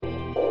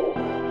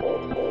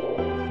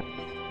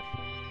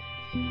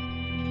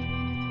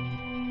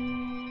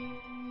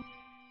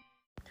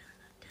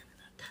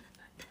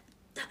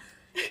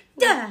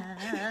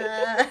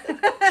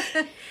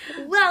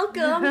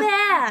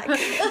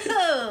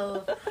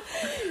back.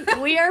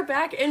 We are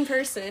back in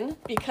person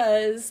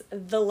because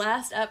the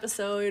last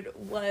episode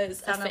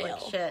was a fail. Like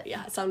shit.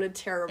 Yeah, it sounded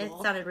terrible.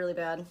 It sounded really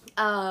bad.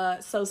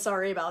 So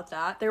sorry about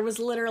that. There was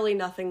literally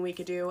nothing we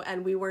could do,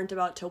 and we weren't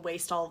about to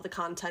waste all of the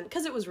content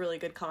because it was really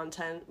good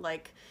content.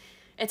 Like,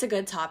 it's a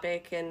good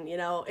topic, and, you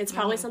know, it's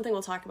probably something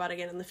we'll talk about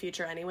again in the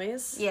future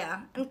anyways.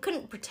 Yeah, and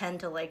couldn't pretend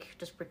to, like,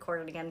 just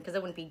record it again, because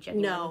it wouldn't be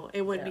genuine. No,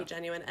 it wouldn't be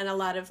genuine. And a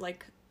lot of,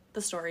 like,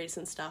 the stories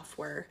and stuff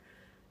were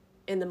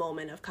in the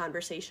moment of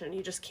conversation.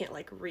 You just can't,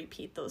 like,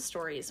 repeat those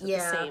stories with the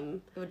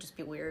same... it would just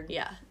be weird.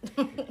 Yeah.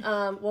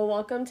 Well,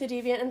 welcome to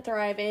Deviant and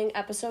Thriving,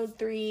 episode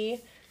 3.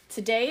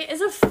 Today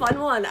is a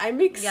fun one.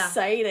 I'm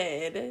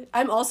excited. Yeah.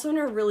 I'm also in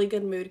a really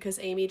good mood because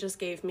Amy just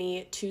gave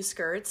me 2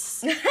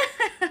 skirts.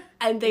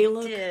 And they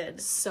look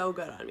so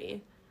good on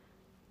me.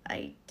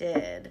 I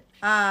did.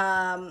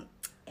 And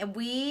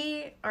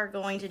we are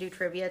going to do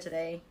trivia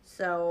today.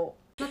 So,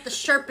 not the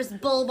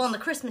sharpest bulb on the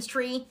Christmas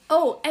tree.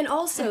 Oh, and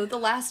also, the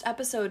last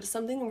episode,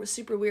 something was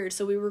super weird.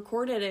 So we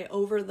recorded it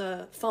over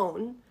the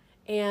phone.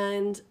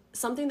 And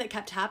something that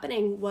kept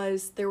happening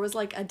was there was,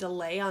 like, a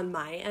delay on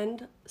my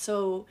end.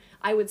 So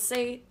I would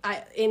say,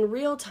 in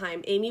real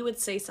time, Amy would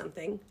say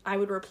something. I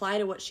would reply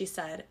to what she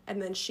said,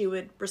 and then she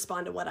would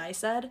respond to what I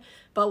said.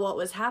 But what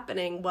was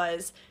happening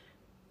was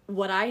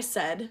what I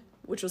said,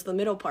 which was the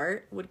middle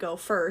part, would go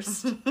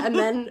first. And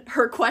then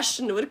her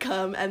question would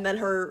come, and then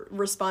her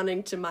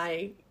responding to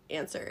my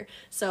answer.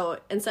 So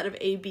instead of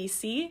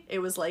ABC, it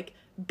was, like,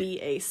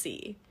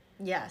 BAC.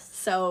 Yes.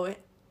 So...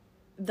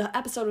 the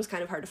episode was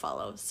kind of hard to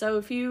follow. So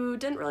if you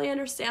didn't really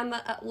understand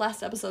the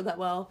last episode that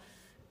well,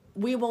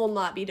 we will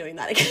not be doing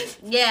that again.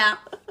 Yeah.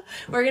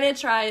 We're going to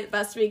try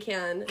best we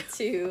can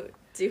to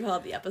do all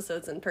the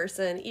episodes in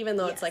person, even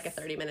though it's like a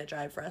 30-minute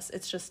drive for us.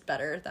 It's just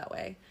better that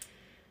way.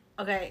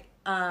 Okay.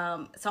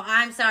 So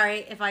I'm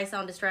sorry if I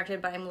sound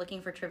distracted, but I'm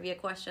looking for trivia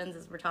questions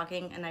as we're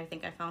talking, and I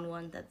think I found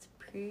one that's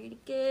pretty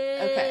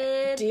good.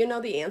 Okay. Do you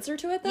know the answer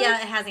to it, though? Yeah,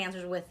 it has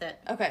answers with it.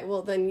 Okay,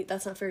 well, then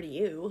that's not fair to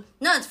you.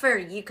 No, it's fair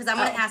to you, because I'm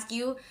going to ask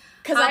you...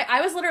 Because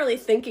I was literally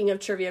thinking of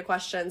trivia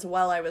questions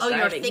while I was driving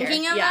here. Oh, you're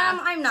thinking of them?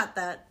 I'm not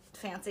that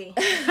fancy.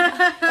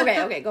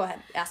 Okay, go ahead.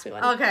 Ask me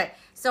one. Okay,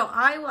 so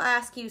I will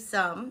ask you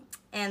some,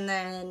 and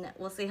then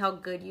we'll see how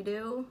good you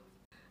do.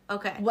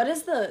 Okay. What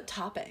is the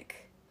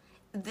topic?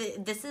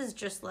 This is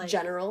just, like...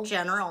 General?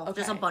 Okay.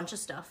 Just a bunch of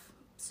stuff.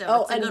 So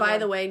oh, and by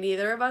the way,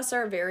 neither of us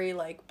are very,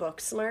 like,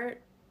 book smart.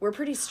 We're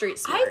pretty street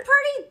smart. I'm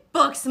pretty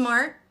book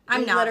smart.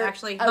 I'm not,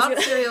 actually. About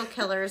serial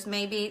killers,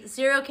 maybe.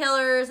 Serial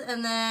killers,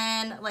 and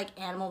then, like,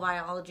 animal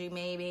biology,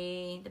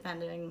 maybe,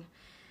 depending.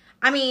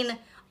 I mean,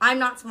 I'm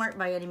not smart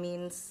by any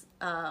means,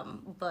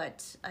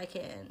 but I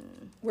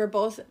can... We're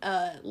both,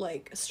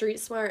 like,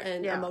 street smart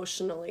and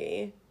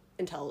emotionally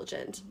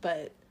intelligent,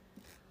 but...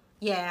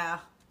 Yeah.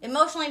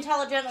 Emotionally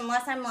intelligent,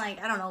 unless I'm,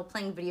 like, I don't know,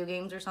 playing video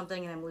games or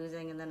something, and I'm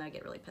losing, and then I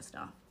get really pissed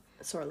off.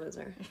 Sore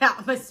loser. Yeah,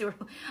 I'm a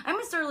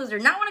sore loser.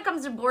 Not when it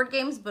comes to board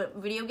games, but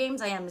video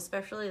games I am,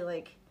 especially,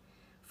 like,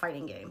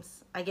 fighting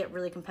games. I get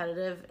really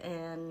competitive,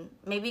 and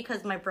maybe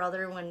because my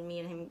brother, when me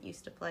and him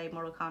used to play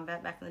Mortal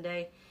Kombat back in the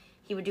day,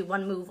 he would do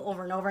one move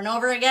over and over and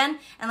over again,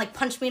 and, like,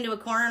 punch me into a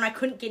corner, and I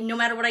couldn't get, no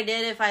matter what I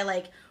did, if I,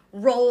 like,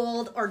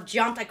 rolled or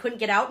jumped, I couldn't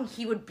get out, and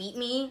he would beat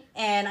me,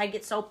 and I'd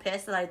get so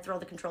pissed that I'd throw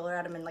the controller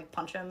at him and, like,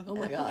 punch him. Oh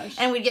my gosh.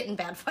 And we'd get in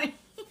bad fights.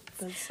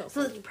 That's so So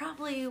funny. that's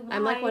probably why...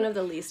 I'm, like, one of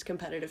the least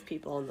competitive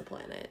people on the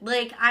planet.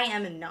 Like, I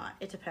am and not.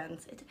 It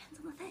depends. It depends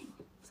on the thing.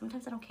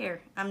 Sometimes I don't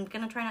care. I'm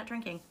gonna try not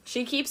drinking.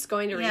 She keeps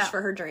going to reach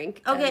for her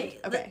drink. Okay.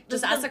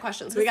 Just ask the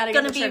questions. We gotta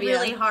get the trivia. It's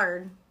gonna be really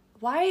hard.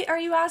 Why are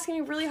you asking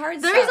me really hard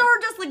stuff? These are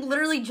just, like,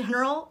 literally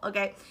general.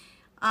 Okay.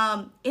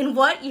 In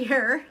what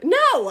year? No,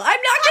 I'm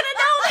not gonna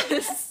know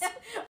this.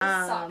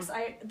 Sucks.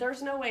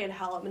 There's no way in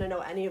hell I'm gonna know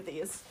any of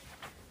these.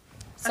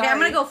 Sorry. Okay, I'm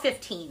gonna go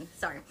 15.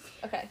 Sorry.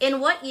 Okay.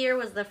 In what year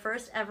was the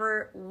first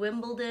ever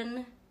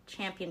Wimbledon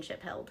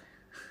championship held?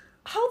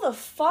 How the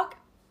fuck?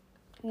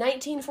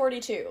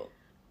 1942.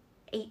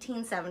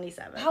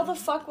 1877. How the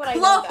fuck would I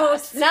know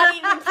that? Not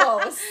even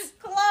close.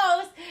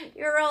 Close.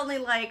 You're only,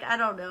 like, I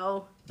don't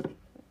know,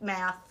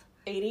 math.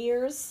 80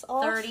 years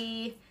off?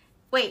 30.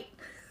 Wait.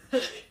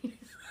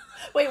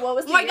 Wait, what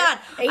was the Oh my year? god.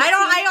 18?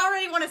 I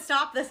already want to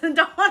stop this and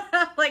don't want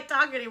to, like,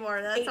 talk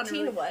anymore. That's 18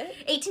 really... what?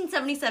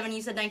 1877,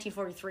 you said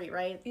 1943,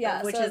 right?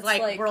 Yeah. Which so is,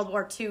 like, World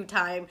War II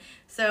time.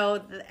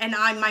 So, and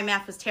my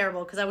math was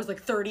terrible because I was,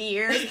 like, 30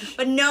 years.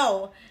 But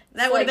no,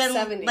 that would have been,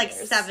 70 like,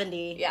 years.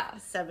 70. Yeah.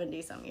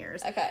 70-some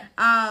years. Okay.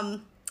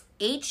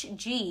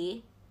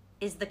 Hg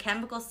is the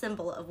chemical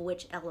symbol of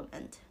which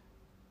element?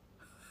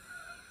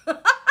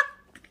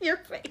 Your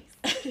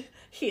face.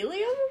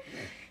 Helium?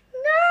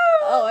 No.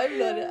 Oh, I'm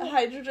good.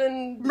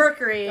 Hydrogen.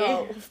 Mercury.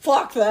 Oh,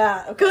 fuck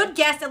that. Okay. Good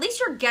guess. At least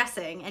you're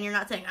guessing, and you're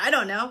not saying, I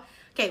don't know.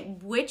 Okay,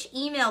 which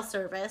email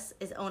service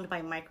is owned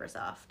by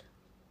Microsoft?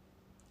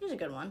 Here's a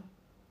good one.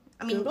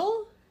 I mean,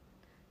 Google?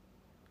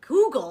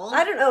 Google?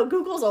 I don't know.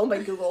 Google's owned by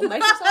Google. Microsoft?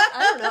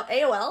 I don't know.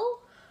 AOL?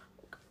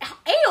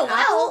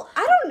 AOL?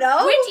 I don't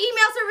know. Which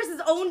email service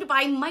is owned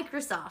by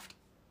Microsoft?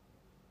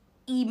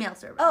 Email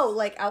service. Oh,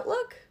 like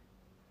Outlook?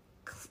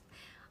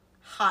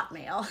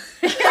 Hotmail.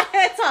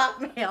 It's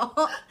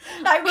Hotmail.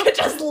 I could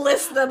just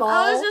list them all.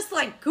 I was just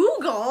like,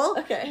 Google.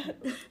 Okay.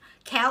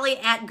 Callie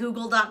at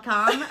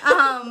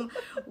google.com.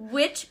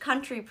 Which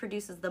country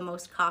produces the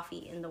most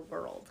coffee in the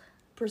world?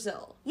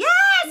 Brazil. Yes!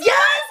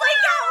 Yes, I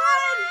got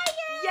one!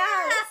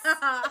 Yes!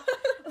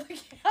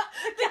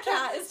 The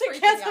cat is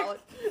freaking out.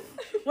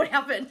 What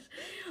happened?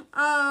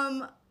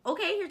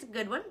 Okay, here's a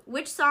good one.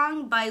 Which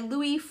song by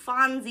Louis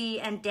Fonsi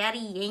and Daddy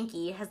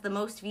Yankee has the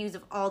most views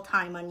of all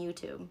time on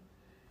YouTube?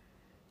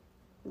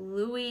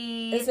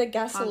 Louis... Is it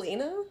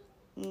Gasolina?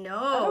 No.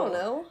 I don't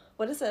know.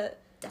 What is it?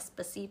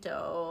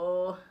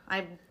 Despacito.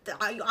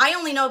 I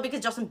only know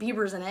because Justin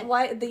Bieber's in it.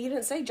 Why? You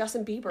didn't say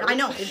Justin Bieber. I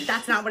know.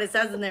 That's not what it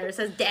says in there. It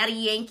says Daddy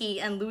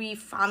Yankee and Louis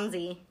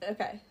Fonsi.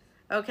 Okay.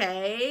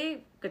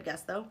 Okay. Good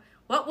guess, though.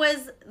 What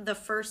was the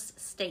first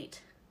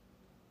state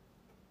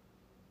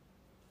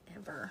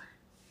ever?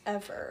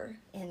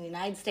 In the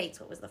United States,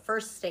 what was the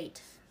first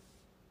state?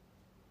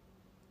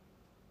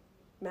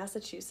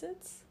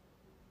 Massachusetts?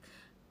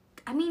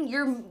 I mean,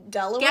 you're...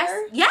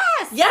 Delaware?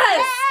 Yes!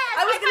 Yes!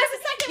 I was got gonna the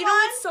say, second you know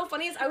one. what's so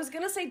funny is I was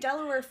gonna say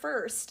Delaware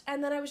first,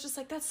 and then I was just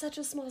like, that's such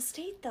a small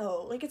state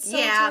though. Like it's so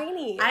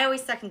tiny. I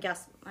always second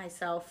guess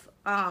myself.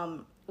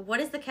 What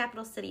is the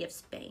capital city of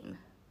Spain?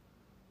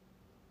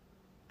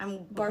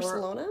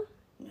 Barcelona?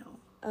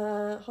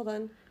 No. Hold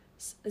on.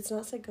 It's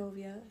not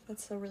Segovia.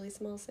 That's a really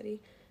small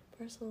city.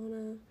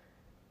 Barcelona.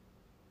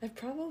 I've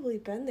probably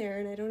been there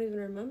and I don't even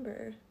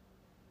remember.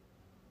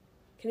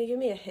 Can you give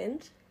me a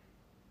hint?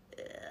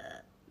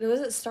 What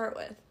does it start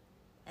with?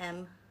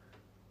 M.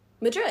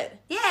 Madrid.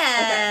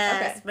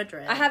 Yes. Okay.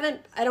 Madrid.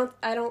 I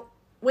don't.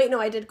 Wait,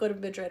 no, I did go to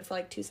Madrid for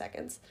like 2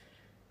 seconds.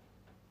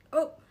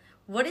 Oh,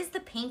 what is the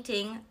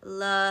painting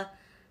La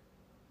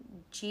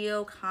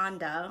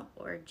Gioconda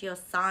or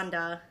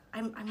Giosanda? How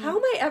am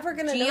I ever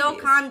gonna know these?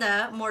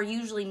 Gioconda, more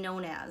usually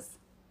known as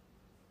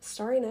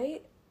Starry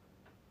Night?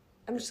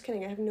 I'm just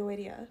kidding. I have no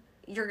idea.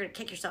 You're gonna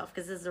kick yourself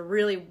because this is a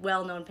really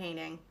well-known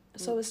painting.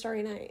 So is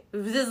Starry Night.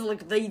 This is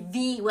like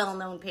the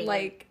well-known painting.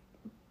 Like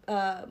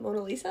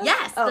Mona Lisa?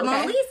 Yes, the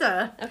Mona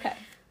Lisa. Okay.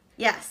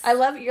 Yes. I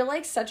love you're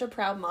like such a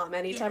proud mom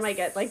anytime I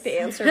get like the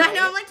answer. I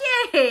know, I'm like,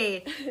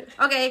 yay.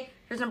 Okay,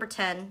 here's number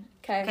 10.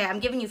 Okay. Okay, I'm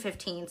giving you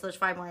 15, so there's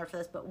 5 more after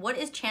this. But what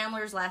is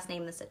Chandler's last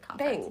name in the sitcom?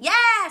 Bing.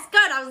 Yes,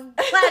 good. I was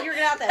glad you were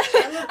out that.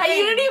 Chandler Bing.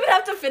 You didn't even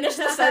have to finish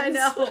the sentence.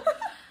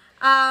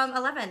 I know.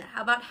 11.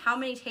 About how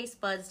many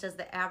taste buds does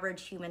the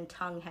average human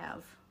tongue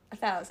have?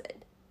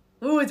 1,000.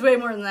 Ooh, it's way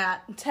more than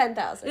that.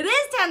 10,000. It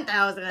is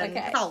 10,000. Okay.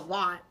 That's a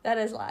lot. That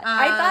is a lot.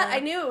 I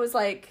knew it was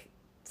like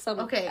some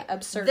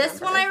absurd This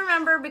number. one I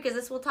remember because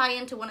this will tie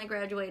into when I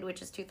graduated,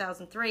 which is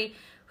 2003.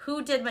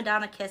 Who did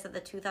Madonna kiss at the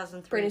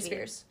 2003? Britney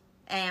Spears.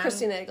 And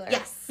Christina Aguilera.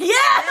 Yes. Yeah!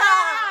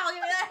 I'll give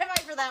you that high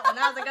five for that one.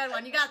 That was a good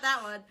one. You got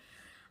that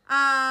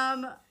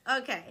one.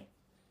 Okay.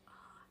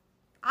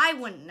 I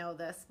wouldn't know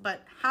this,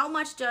 but how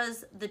much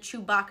does the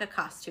Chewbacca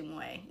costume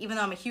weigh? Even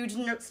though I'm a huge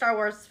Star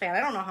Wars fan, I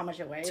don't know how much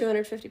it weighs.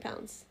 250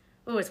 pounds.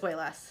 Ooh, it's way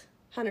less.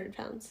 100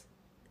 pounds.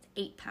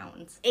 8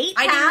 pounds. 8 pounds?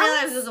 I didn't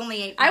realize it was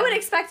only 8 pounds. I would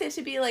expect it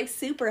to be like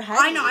super heavy.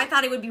 I know. I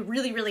thought it would be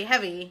really, really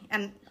heavy.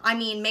 And I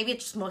mean, maybe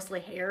it's just mostly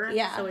hair.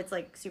 Yeah. So it's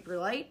like super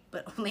light,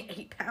 but only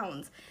 8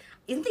 pounds.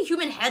 Isn't the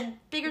human head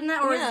bigger than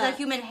that? Or is the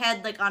human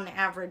head like on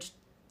average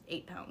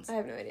 8 pounds? I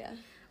have no idea.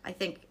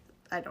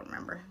 I don't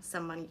remember.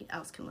 Someone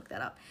else can look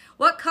that up.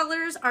 What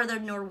colors are the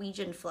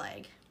Norwegian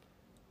flag?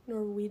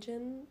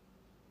 Norwegian?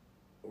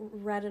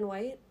 Red and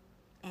white?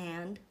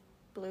 And?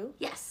 Blue?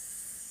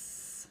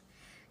 Yes.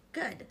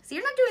 Good. So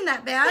you're not doing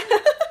that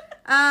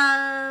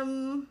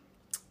bad.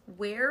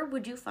 Where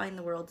would you find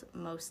the world's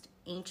most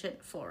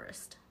ancient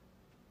forest?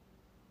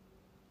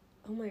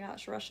 Oh my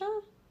gosh, Russia?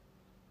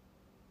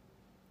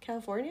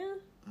 California?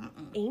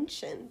 Mm-mm.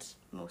 Ancient.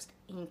 Most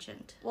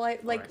ancient. Well,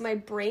 forest. my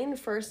brain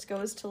first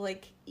goes to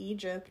like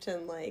Egypt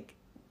and like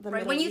the right.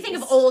 Middle When you East. think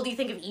of old, you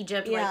think of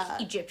Egypt, Yeah.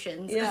 like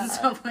Egyptians Yeah. and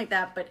stuff like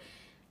that. But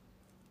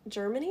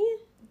Germany?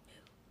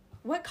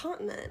 What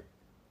continent?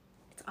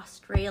 it's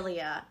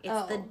Australia.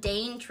 It's the Oh.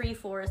 Daintree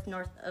Forest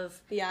north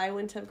of. Yeah, I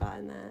wouldn't have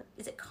gotten that.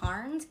 Is it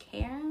Cairns?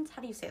 Cairns?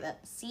 How do you say that?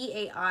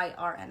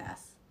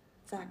 Cairns.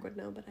 Zach would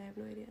know, but I have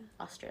no idea.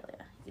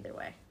 Australia. Either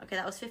way. Okay,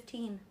 that was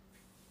 15.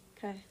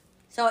 Okay.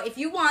 So if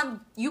you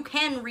want, you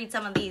can read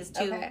some of these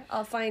too. Okay,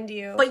 I'll find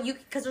you. But you,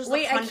 because there's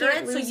Wait, like I hundreds,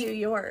 can't so lose you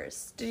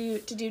yours.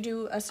 Did you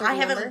do a certain I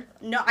haven't. number?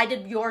 No, I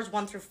did yours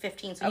 1 through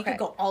 15, so you Okay. could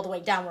go all the way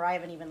down where I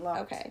haven't even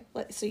looked. Okay,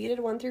 so you did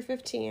 1 through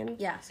 15.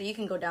 Yeah, so you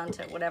can go down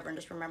to whatever and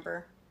just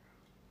remember.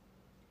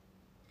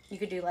 You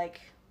could do like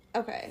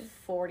Okay.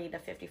 40 to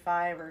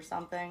 55 or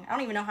something. I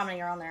don't even know how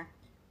many are on there.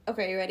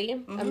 Okay, you ready?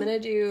 I'm gonna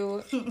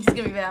do It's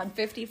gonna be bad.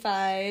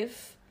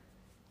 55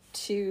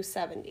 to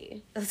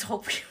 70. Let's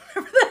hope we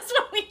remember this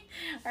when we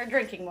are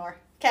drinking more.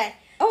 Okay.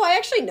 Oh, I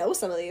actually know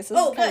some of these. This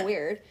is kind good. of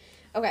weird.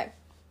 Okay,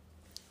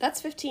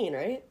 that's 15,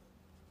 right?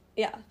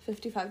 Yeah,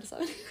 55 to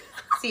 70.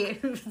 See. I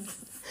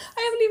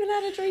haven't even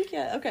had a drink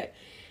yet. Okay.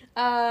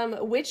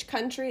 Which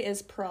country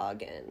is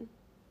Prague in?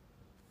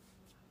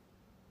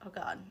 Oh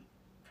God,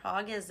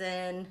 Prague is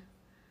in.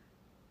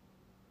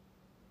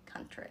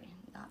 Country.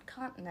 Not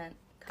continent.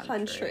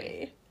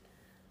 Country.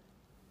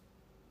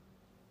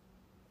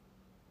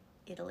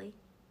 Italy.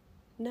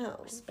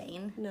 No.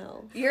 Spain.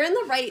 No. You're in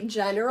the right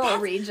general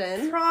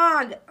region.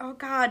 Prague. Oh,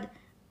 God.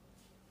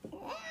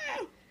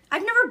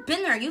 I've never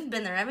been there. You've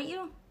been there, haven't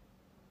you?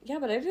 Yeah,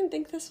 but I didn't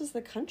think this was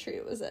the country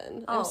it was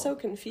in. Oh. I'm so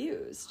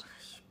confused.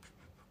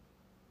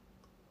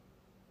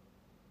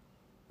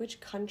 Which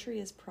country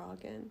is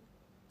Prague in?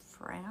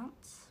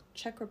 France.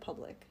 Czech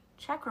Republic.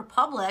 Czech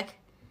Republic.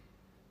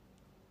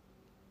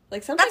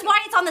 Like something. That's why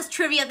it's on this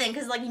trivia thing,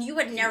 because like you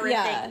would never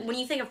Yeah. think, when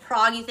you think of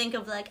Prague, you think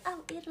of like,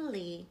 oh,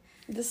 Italy.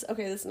 This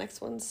next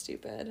one's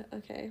stupid.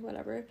 Okay,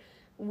 whatever.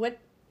 What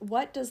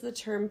does the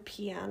term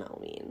piano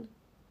mean?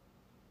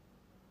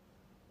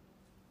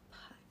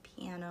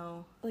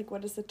 Piano. Like,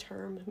 what does the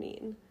term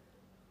mean?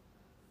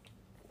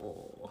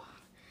 Oh.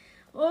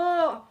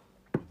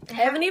 I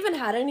haven't even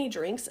had any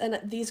drinks, and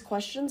these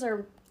questions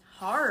are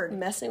Hard.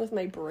 messing with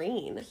my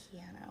brain.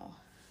 Piano.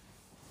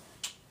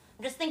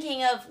 I'm just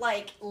thinking of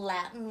like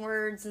Latin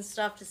words and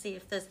stuff to see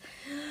if this.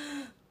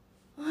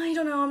 I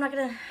don't know. I'm not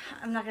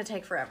gonna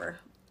take forever.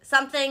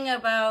 Something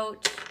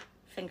about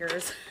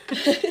fingers.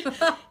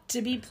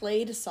 To be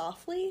played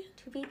softly?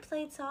 To be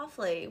played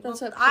softly.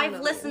 That's well, what piano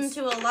I've listened means.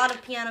 to a lot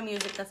of piano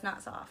music that's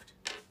not soft.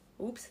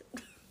 Oops.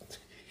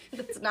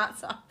 That's not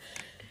soft.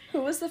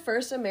 Who was the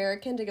first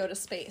American to go to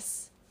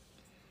space?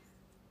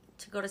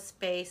 To go to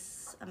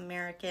space,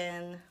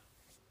 American.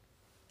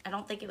 I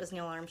don't think it was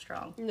Neil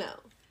Armstrong. No.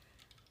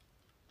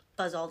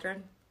 Buzz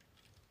Aldrin.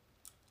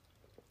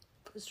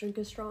 This drink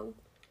is strong.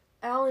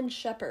 Alan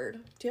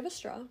Shepard. Do you have a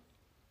straw?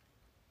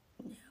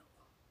 No.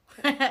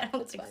 I don't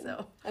That's think fine.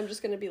 so. I'm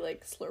just gonna be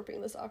like slurping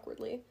this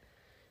awkwardly.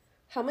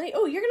 How many?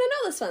 Oh, you're gonna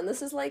know this one.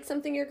 This is like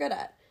something you're good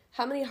at.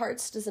 How many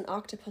hearts does an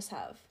octopus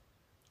have?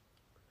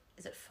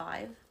 Is it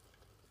 5?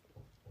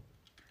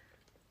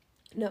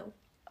 No.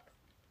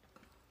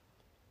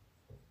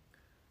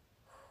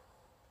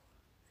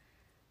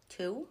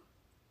 2?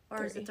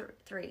 Or is it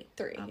 3?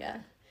 3, Okay. yeah.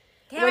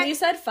 Damn When it. you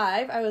said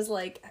 5, I was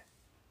like,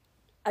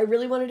 I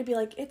really wanted to be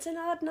like, it's an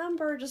odd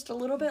number, just a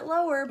little bit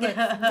lower, but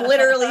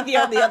literally the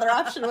only other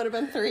option would have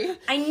been 3.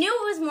 I knew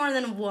it was more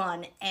than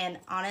 1, and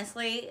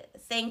honestly,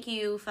 thank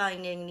you,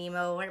 Finding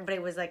Nemo, but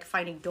it was like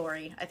Finding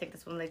Dory. I think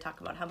that's when they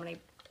talk about how many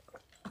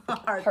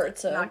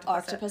Hearts an of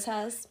octopus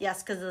has.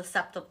 Yes, because of the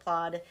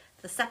septuplod.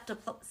 The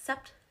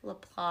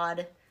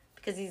septuplod,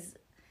 because he's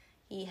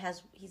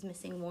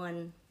missing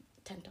 1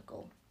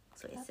 tentacle,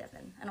 so he's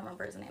 7. I don't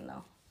remember his name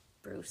though.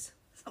 Bruce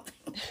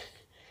something.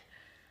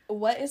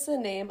 What is the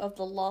name of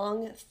the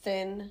long,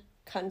 thin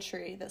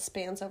country that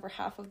spans over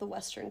half of the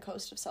western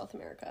coast of South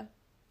America?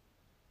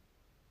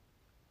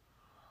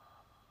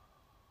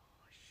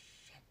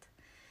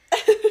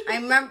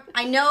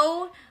 I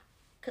know.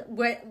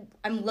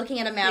 I'm looking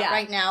at a map Yeah.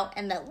 right now,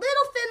 and that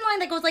little thin line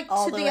that goes like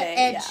All to the the way,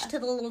 edge, yeah. to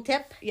the little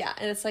tip. Yeah,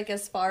 and it's like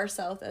as far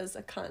south as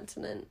a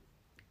continent.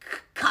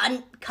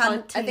 I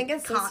I think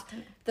it's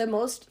the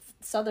most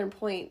southern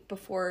point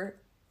before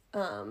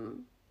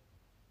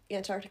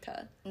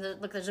Antarctica.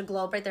 Look, there's a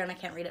globe right there, and I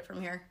can't read it from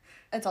here.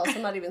 It's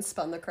also not even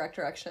spun the correct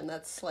direction.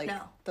 That's like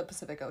No. the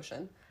Pacific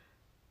Ocean.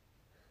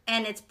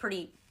 And it's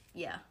pretty,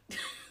 yeah.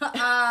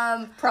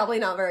 Probably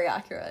not very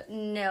accurate.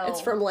 No,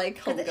 It's from like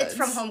Home Goods. It's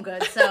from Home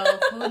Goods, so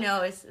who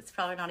knows? It's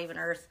probably not even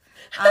Earth.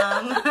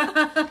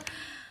 What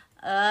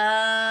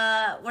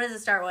does it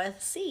start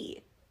with?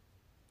 C.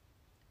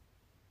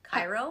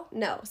 Cairo?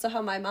 No. So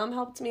how my mom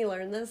helped me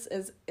learn this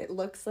is it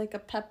looks like a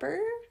pepper.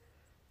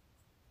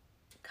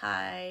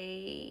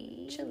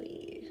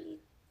 Chili.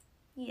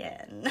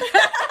 Yen.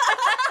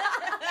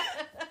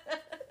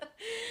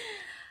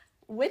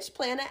 Which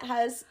planet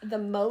has the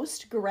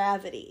most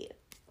gravity?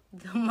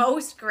 The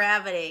most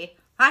gravity.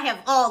 I have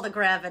all the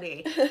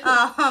gravity.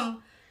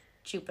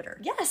 Jupiter.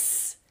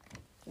 Yes.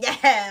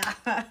 Yeah.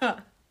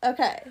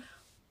 Okay.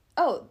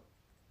 Oh.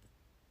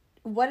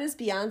 What is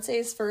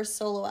Beyonce's first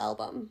solo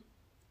album?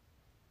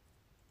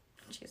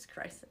 Jesus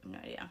Christ, I have no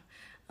idea.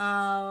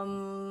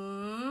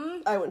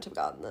 I wouldn't have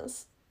gotten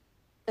this.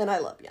 And I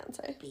love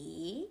Beyonce.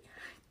 Bee?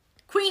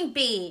 Queen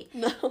Bee.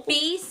 No.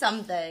 Bee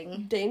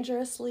something.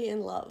 Dangerously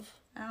in Love.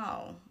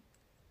 Oh.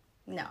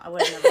 No, I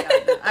would have never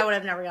gotten that. I would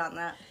have never gotten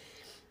that.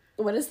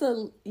 What is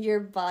your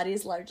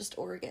body's largest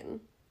organ?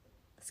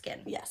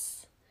 Skin.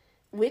 Yes.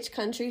 Which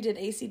country did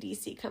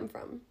AC/DC come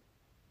from?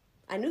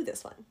 I knew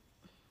this one.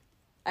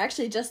 I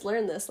actually just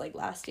learned this like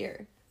last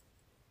year.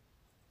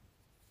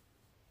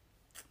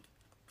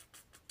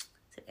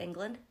 Is it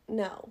England?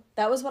 No.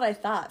 That was what I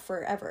thought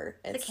forever.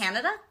 Is it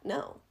Canada?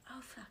 No.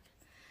 Oh, fuck.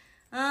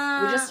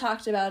 We just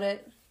talked about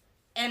it.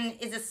 And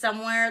is it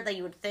somewhere that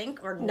you would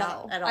think or No.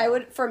 not at all?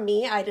 For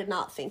me, I did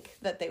not think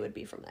that they would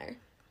be from there.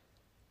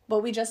 But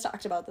we just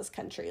talked about this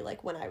country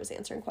like when I was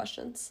answering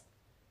questions.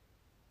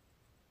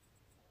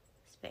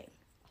 Spain.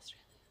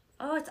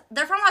 Oh,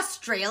 they're from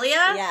Australia?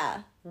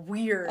 Yeah.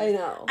 Weird. I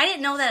know. I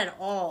didn't know that at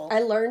all. I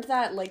learned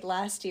that, like,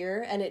 last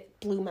year, and it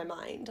blew my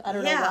mind. I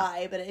don't know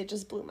why, but it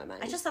just blew my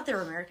mind. I just thought they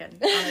were American,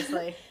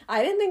 honestly.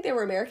 I didn't think they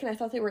were American. I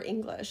thought they were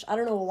English. I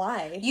don't know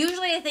why.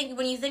 Usually, I think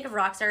when you think of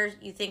rock stars,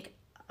 you think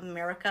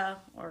America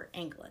or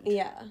England.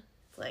 Yeah.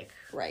 It's like...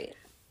 Right.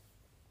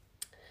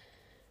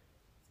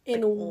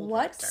 In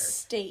what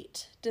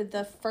state did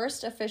the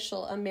first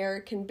official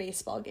American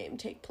baseball game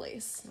take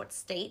place? What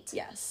state?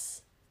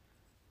 Yes.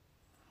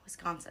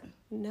 Wisconsin.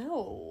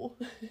 No.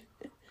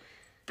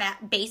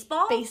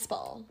 Baseball?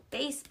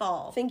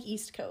 Baseball. Think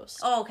East Coast.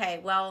 Oh,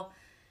 okay. Well,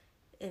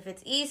 if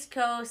it's East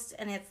Coast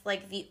and it's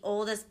like the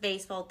oldest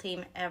baseball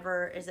team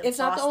ever, is it It's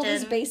Boston? not the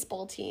oldest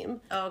baseball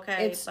team.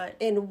 Okay, but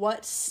in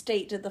what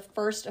state did the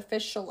first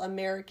official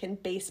American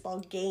baseball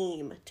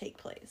game take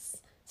place?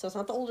 So it's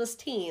not the oldest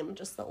team,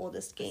 just the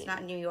oldest game. It's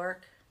not New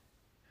York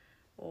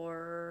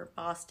or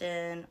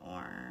Boston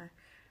or...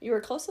 You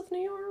were close with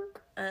New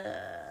York?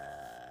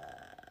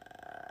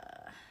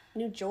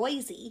 New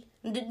Jersey.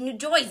 New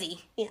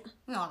Jersey. Yeah.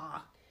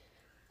 Aw.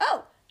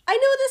 Oh, I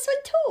know this one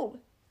too.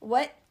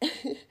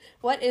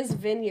 What is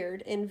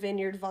Vineyard in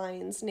Vineyard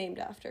Vines named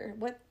after?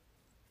 What?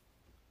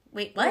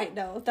 Wait, what? Wait,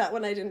 no, that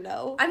one I didn't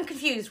know. I'm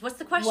confused. What's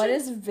the question? What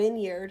is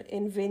Vineyard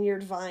in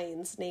Vineyard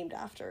Vines named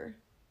after?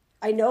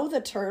 I know the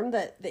term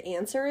that the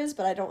answer is,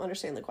 but I don't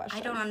understand the question.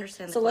 I don't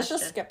understand the question. So let's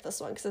just skip this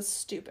one because it's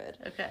stupid.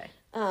 Okay.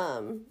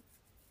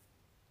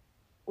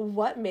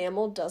 What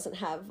mammal doesn't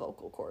have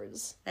vocal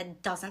cords?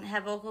 That doesn't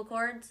have vocal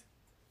cords?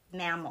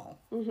 Mammal.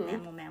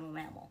 Mm-hmm.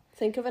 Mammal.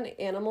 Think of an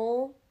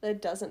animal that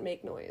doesn't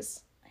make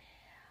noise. I'm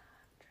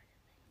trying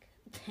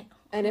to think.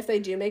 And if they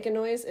do make a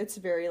noise, it's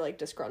very, like,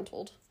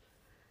 disgruntled.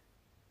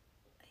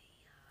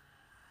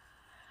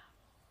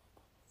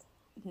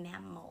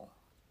 Mammal.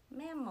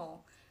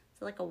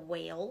 Is it like a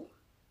whale?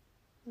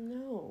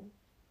 No.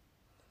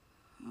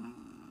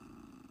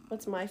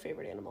 What's my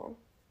favorite animal?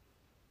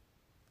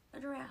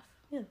 A giraffe.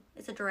 Yeah.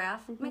 It's a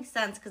giraffe. Mm-hmm. Makes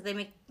sense because they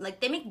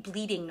make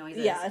bleeding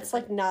noises. Yeah, it's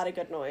like not a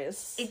good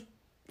noise.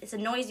 It's a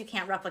noise you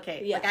can't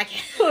replicate. Yeah. Like I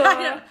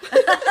can't.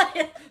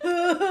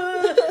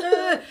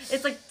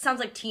 It's like sounds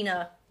like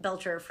Tina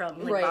Belcher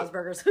from like Bob's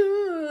Burgers.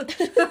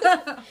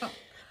 The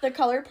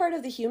colored part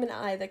of the human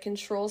eye that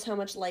controls how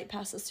much light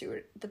passes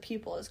through the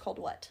pupil is called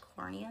what?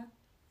 Cornea?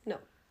 No.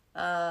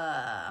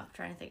 I'm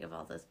trying to think of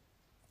all this.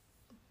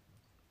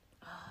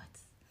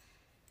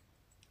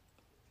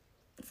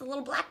 It's a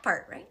little black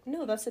part, right?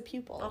 No, that's the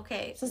pupil.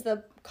 Okay. This is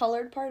the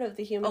colored part of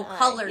the human eye. Oh,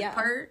 colored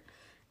part?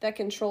 That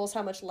controls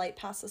how much light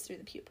passes through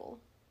the pupil.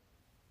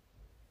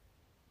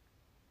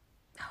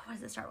 Oh, what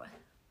does it start with?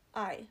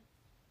 Eye.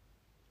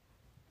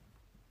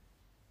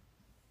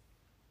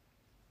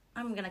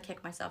 I'm gonna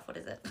kick myself. What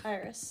is it?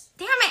 Iris.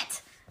 Damn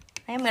it!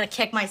 I am gonna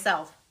kick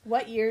myself.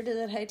 What year did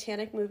the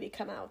Titanic movie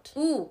come out?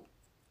 Ooh.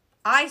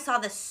 I saw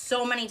this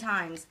so many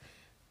times.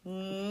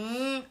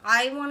 I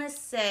want to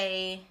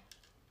say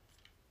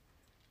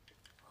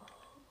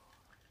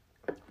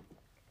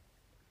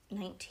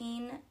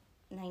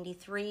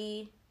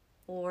 1993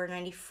 or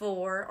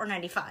 94 or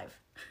 95.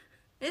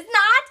 It's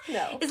not?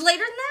 No. It's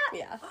later than that?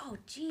 Yeah. Oh,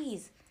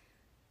 jeez.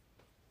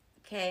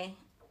 Okay.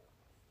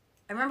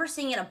 I remember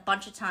seeing it a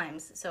bunch of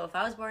times. So if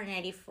I was born in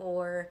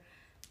 94,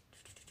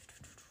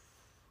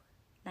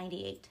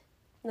 98.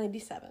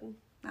 97.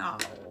 Oh.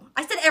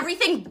 I said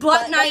everything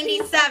but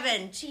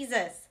 97.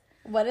 Jesus.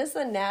 What is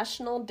the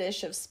national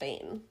dish of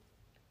Spain?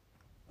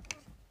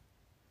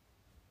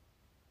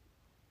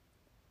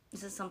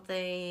 Is this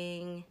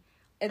something...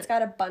 It's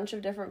got a bunch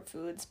of different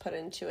foods put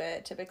into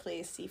it,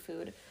 typically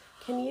seafood.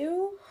 Can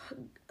you...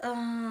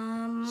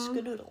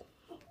 Skadoodle.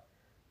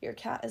 Your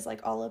cat is, like,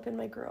 all up in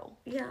my grill.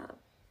 Yeah.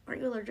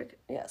 Aren't you allergic?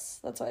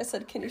 Yes, that's why I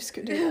said, can you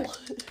skadoodle?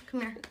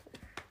 Come here.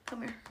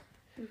 Come here.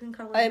 You can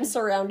cuddle. I am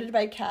surrounded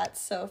by cats,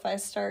 so if I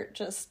start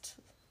just...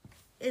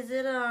 Is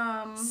it,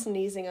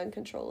 sneezing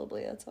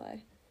uncontrollably, that's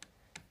why.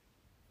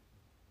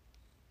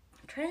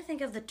 I'm trying to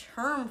think of the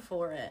term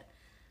for it.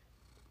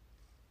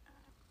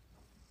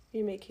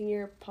 You making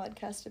your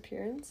podcast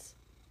appearance?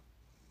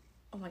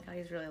 Oh my god,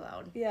 he's really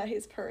loud. Yeah,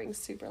 he's purring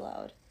super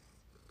loud.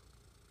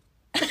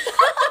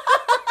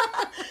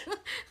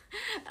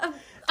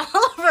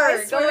 Oliver!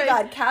 I swear to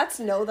God, cats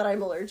know that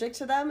I'm allergic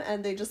to them,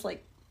 and they just,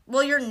 like...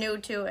 Well, you're new,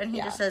 too, and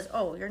he just says,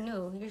 oh, you're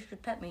new, you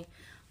should pet me.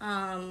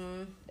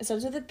 It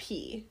starts with a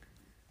P.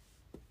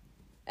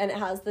 And it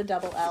has the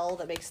double L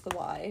that makes the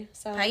Y.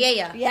 So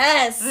Paella.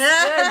 Yes!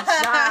 Good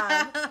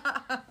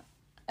job!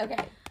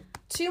 Okay.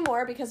 2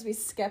 more because we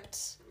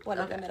skipped one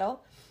in the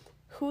middle.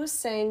 Who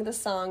sang the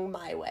song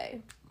My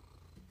Way?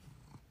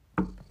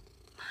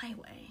 My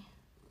Way.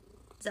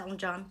 Is that Elton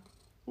John?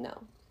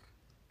 No.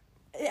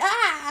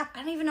 I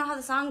don't even know how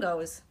the song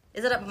goes.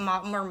 Is it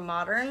more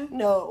modern?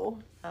 No.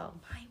 Oh,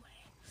 My Way.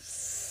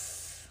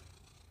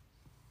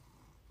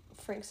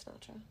 Frank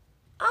Sinatra.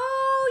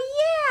 Oh,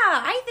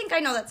 yeah! I think I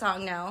know that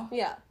song now.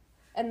 Yeah.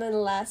 And then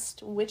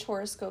last, which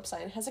horoscope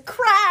sign has a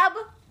crab?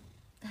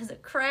 Has a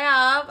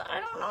crab.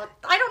 I don't know.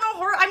 I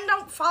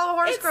don't follow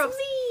horoscopes. It's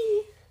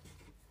me.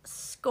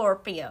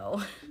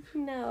 Scorpio.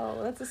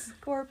 No, that's a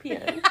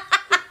scorpion.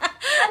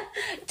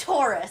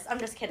 Taurus. I'm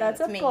just kidding. That's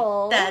it's a me.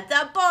 bull. That's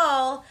a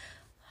bull.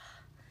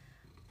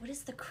 What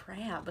is the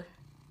crab?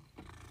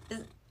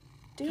 Dude.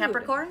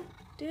 Capricorn?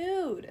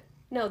 Dude.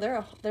 No,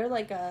 they're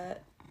like a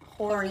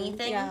Horny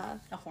thing? Yeah.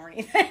 A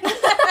horny thing.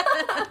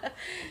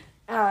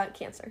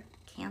 Cancer.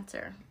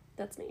 Cancer.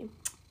 That's me.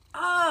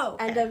 Oh.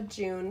 Okay. End of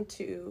June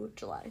to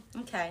July.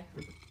 Okay.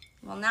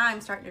 Well, now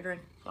I'm starting to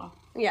drink. So.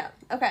 Yeah.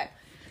 Okay.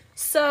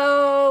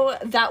 So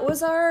that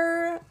was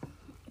our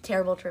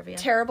Terrible trivia.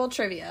 terrible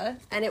trivia,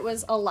 and it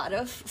was a lot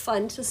of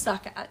fun to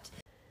suck at.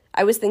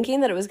 I was thinking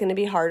that it was going to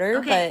be harder,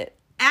 Okay.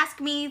 Ask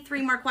me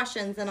 3 more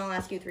questions, and I'll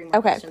ask you 3 more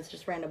Okay. questions.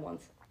 Just random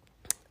ones.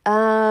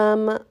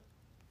 but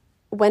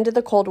when did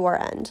the Cold War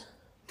end?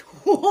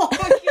 Oh,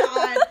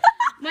 God.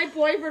 My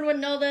boyfriend would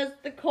know this.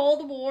 The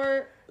Cold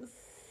War.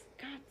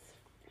 God.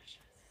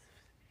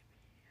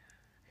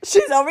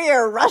 She's over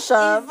here,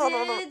 Russia.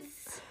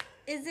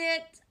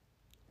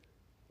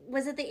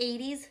 Was it the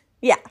 80s?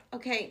 Yeah.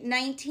 Okay,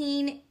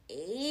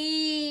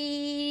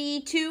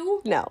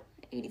 1982? No.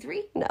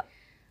 83? No.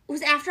 It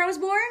was after I was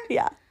born?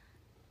 Yeah.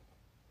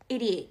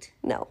 88.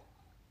 No.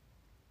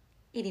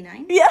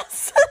 89?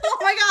 Yes. Oh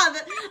my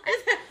God.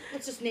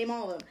 Let's just name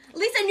all of them. At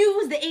least I knew it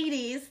was the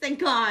 80s. Thank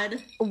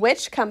God.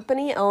 Which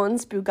company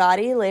owns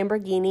Bugatti,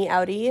 Lamborghini,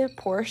 Audi,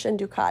 Porsche, and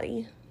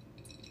Ducati?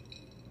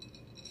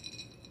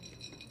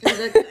 Is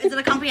it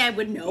a company I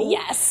would know?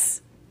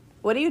 Yes.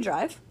 What do you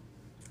drive?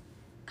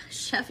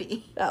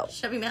 Chevy. Oh.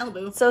 Chevy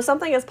Malibu. So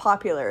something as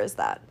popular as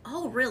that.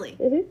 Oh, really?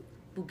 Mm-hmm.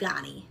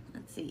 Bugatti.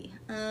 Let's see.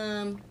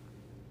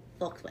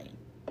 Volkswagen.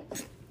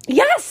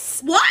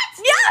 Yes. What?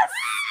 Yes.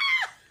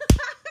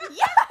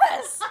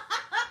 Yes.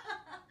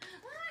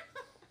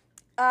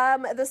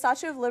 The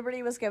Statue of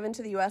Liberty was given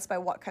to the U.S. by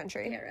what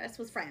country? Paris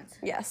was France.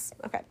 Yes.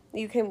 Okay.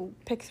 You can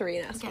pick 3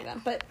 and ask me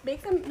them, but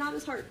make them not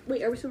as hard.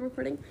 Wait, are we still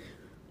recording?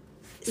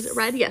 Is it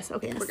red? Yes.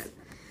 Okay, Yes. we're good.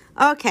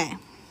 Okay.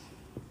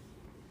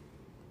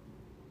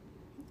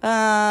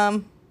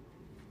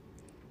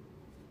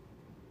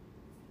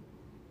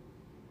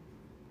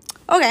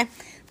 Okay.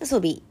 This will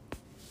be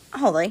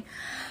holy.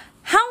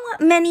 How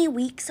many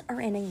weeks are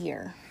in a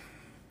year?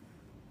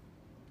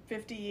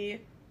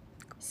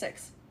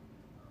 56.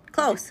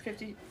 Close.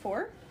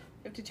 54?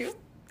 52?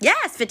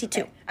 Yes,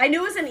 52. I knew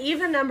it was an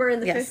even number in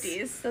the Yes.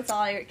 50s. That's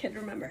all I could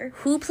remember.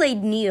 Who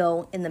played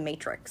Neo in The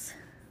Matrix?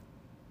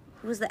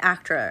 Who was the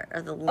actor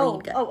or the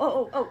lead guy?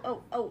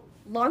 Oh.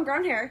 Long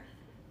brown hair.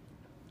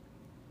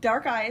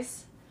 Dark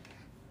eyes.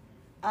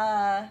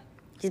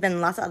 He's been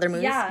in lots of other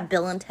movies. Yeah.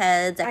 Bill and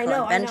Ted's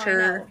Excellent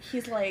Adventure. I know.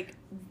 He's like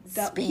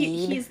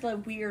Speed. He's the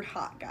weird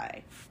hot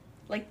guy.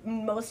 Like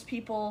most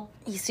people.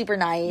 He's super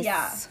nice.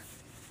 Yeah.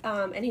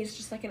 And he's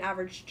just like an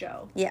average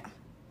Joe. Yeah.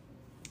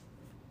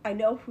 I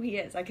know who he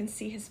is. I can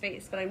see his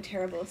face, but I'm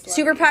terrible with celebrities.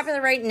 Super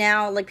popular right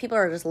now. Like, people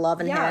are just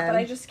loving him. Yeah, but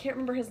I just can't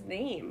remember his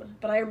name.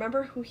 But I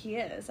remember who he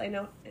is. I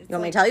know. You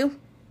want me to tell you?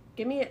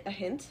 Give me a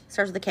hint.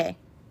 Starts with a K.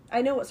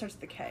 I know what starts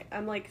with a K.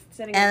 I'm like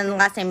sitting. And the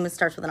last name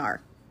starts with an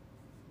R.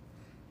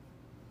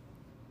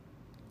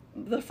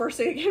 The first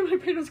thing that came to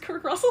my brain was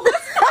Kirk Russell.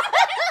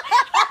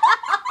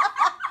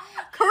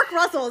 Kirk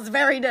Russell is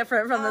very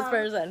different from this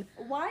person.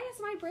 Why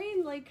is my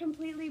brain like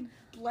completely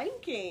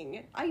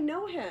blanking? I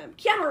know him.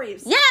 Keanu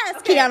Reeves.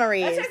 Yes, Keanu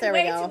Reeves. That took There we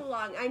way go. too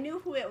long. I knew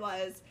who it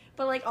was,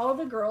 but like all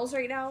the girls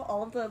right now,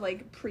 all of the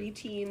like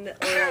preteen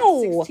or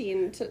Ow!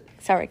 16 to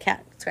Sorry,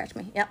 cat scratched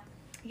me. Yep.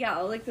 yeah,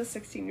 all like the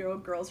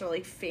 16-year-old girls are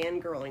like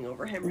fangirling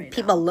over him right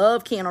People now.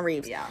 love Keanu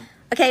Reeves. Yeah.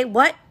 Okay,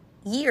 what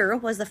year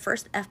was the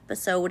first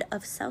episode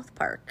of South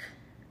Park?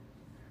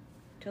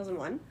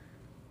 2001,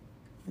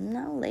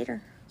 No,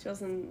 later.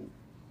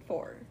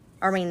 2004.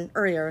 I mean,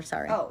 earlier,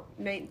 sorry. Oh,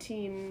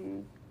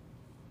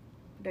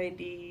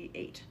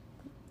 1998.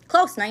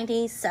 Close,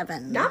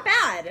 97. Not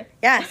bad.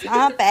 Yes,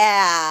 not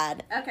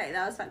bad. Okay,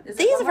 that was fun. Is it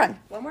These one are more? fun.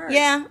 One more?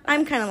 Yeah,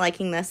 I'm kind of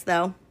liking this,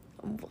 though.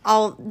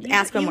 I'll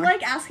ask one you more.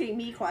 like asking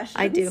me questions.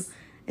 I do.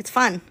 It's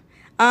fun.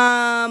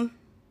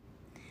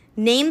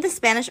 Name the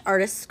Spanish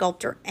artist,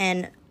 sculptor,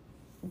 and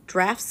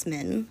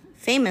draftsman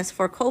famous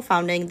for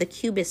co-founding the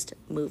Cubist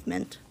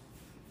movement.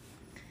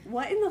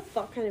 What in the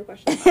fuck kind of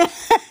question?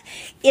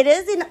 It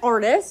is an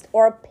artist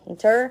or a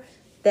painter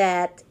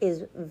that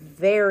is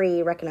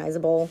very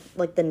recognizable,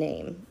 like the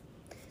name.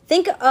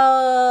 Think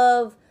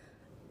of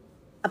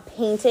a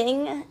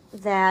painting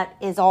that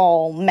is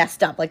all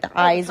messed up, like the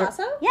eyes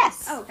Picasso? are...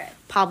 Yes. Oh, okay.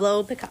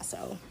 Pablo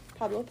Picasso.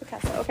 Pablo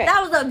Picasso. Okay.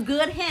 That was a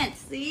good hint,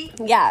 see?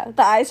 Yeah,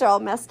 the eyes are all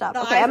messed up.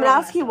 The Okay, eyes I'm are going to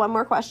all ask you one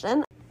more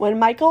question. When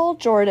Michael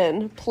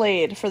Jordan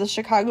played for the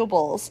Chicago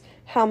Bulls,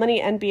 how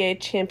many NBA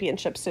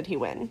championships did he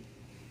win?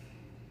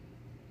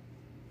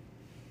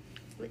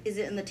 Is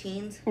it in the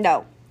teens?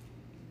 No.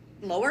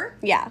 Lower?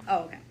 Yeah.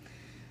 Oh, okay.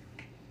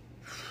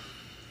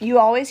 You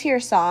always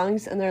hear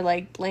songs and they're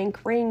like blank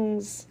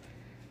rings.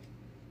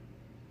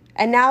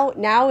 And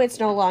now it's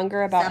no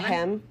longer about 7?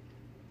 him.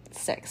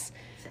 6.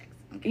 6.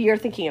 Okay. You're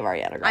thinking of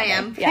Ariana Grande. I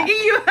am. Yeah.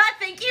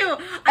 Thank you.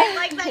 I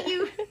like that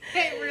you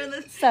were in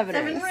the 7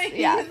 7 rings. rings.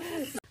 Yeah.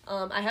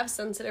 I have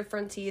sensitive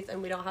front teeth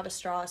and we don't have a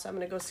straw, so I'm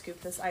going to go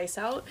scoop this ice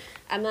out.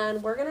 And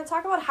then we're going to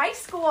talk about high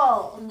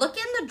school. Look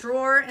in the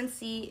drawer and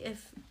see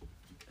if...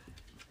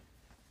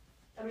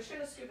 I'm just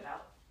going to scoop it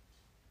out.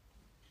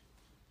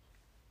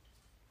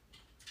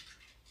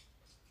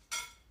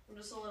 I'm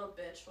just a little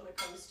bitch when it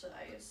comes to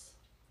ice.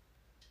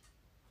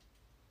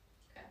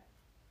 Okay.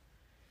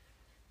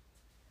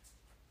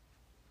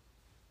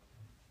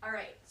 All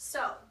right,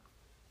 so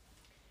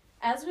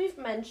as we've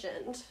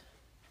mentioned,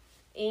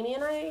 Amy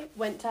and I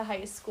went to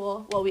high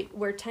school. Well,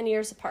 we're 10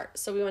 years apart,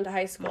 so we went to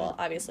high school,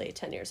 obviously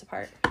 10 years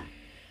apart.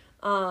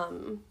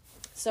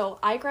 So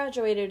I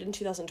graduated in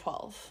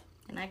 2012.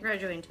 And I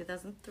graduated in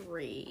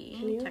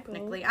 2003,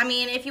 technically. I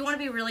mean, if you want to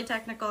be really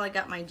technical, I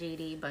got my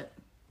GED, but...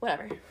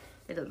 Whatever.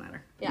 It doesn't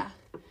matter. Yeah.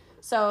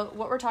 So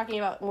what we're talking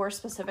about more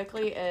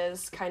specifically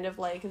is kind of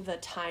like the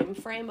time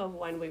frame of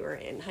when we were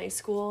in high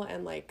school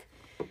and like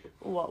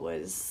what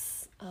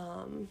was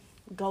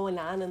going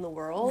on in the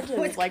world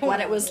and like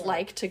what it was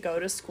like to go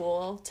to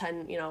school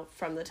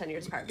from the 10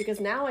 years apart. Because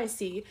now I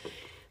see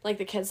like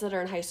the kids that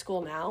are in high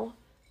school now,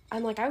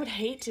 I'm like, I would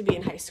hate to be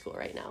in high school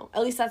right now.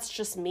 At least that's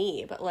just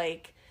me. But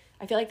like,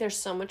 I feel like there's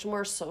so much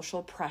more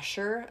social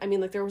pressure. I mean,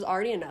 like there was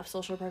already enough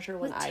social pressure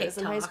when I was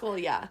in high school.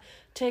 Yeah.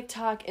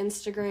 TikTok,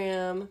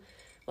 Instagram,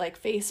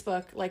 like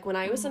Facebook. Like when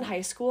I was in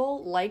high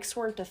school, likes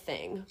weren't a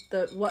thing.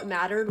 What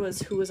mattered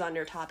was who was on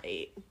your top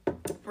 8.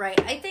 Right.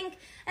 I think,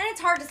 and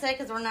it's hard to say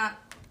because we're not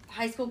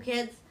high school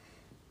kids.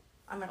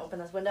 I'm going to open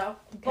this window.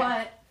 Okay.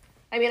 But,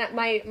 I mean,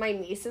 my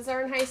nieces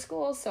are in high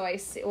school, so I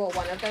see, well,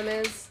 one of them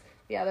is,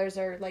 the others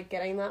are, like,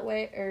 getting that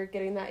way, or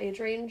getting that age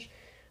range.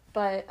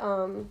 But,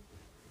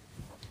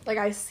 like,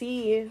 I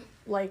see,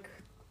 like,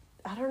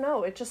 I don't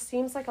know, it just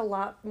seems like a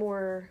lot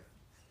more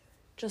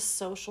just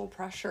social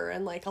pressure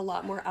and, like, a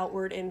lot more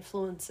outward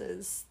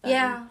influences.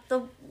 Yeah, the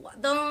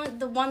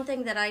one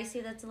thing that I see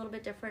that's a little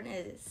bit different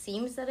is it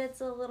seems that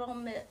it's a little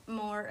bit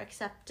more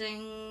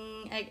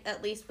accepting,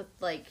 at least with,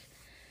 like,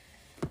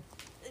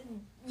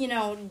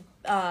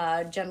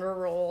 gender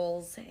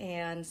roles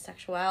and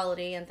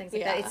sexuality and things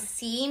like that. It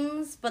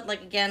seems, but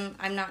like again,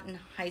 I'm not in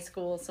high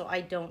school, so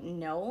I don't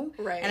know.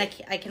 Right. And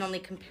I can only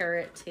compare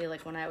it to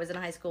like when I was in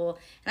high school,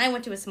 and I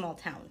went to a small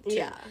town too.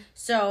 Yeah.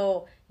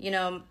 So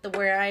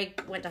where I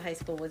went to high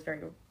school was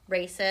very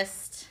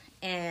racist,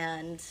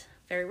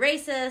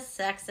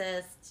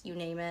 sexist, you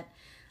name it.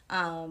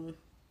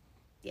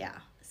 Yeah.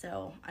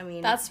 So I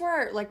mean, that's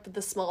where like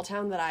the small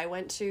town that I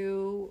went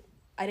to.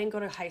 I didn't go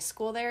to high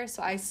school there,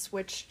 so I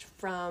switched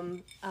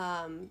from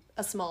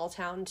a small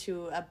town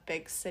to a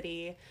big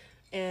city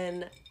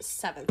in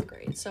 7th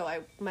grade. So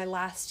my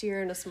last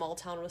year in a small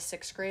town was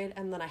 6th grade,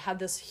 and then I had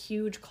this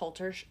huge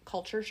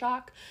culture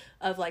shock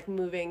of like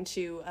moving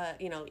to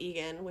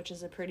Eagan, which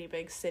is a pretty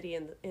big city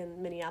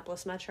in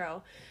Minneapolis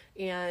Metro,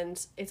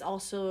 and it's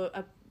also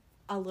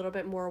a little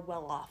bit more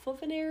well off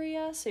of an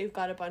area, so you've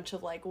got a bunch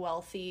of like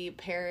wealthy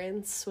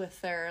parents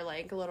with their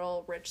like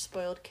little rich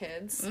spoiled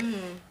kids.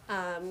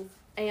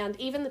 And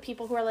even the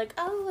people who are like,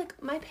 oh,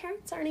 like, my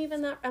parents aren't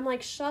even that... I'm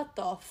like, shut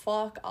the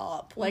fuck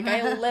up. Like,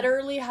 I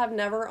literally have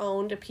never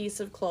owned a piece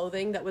of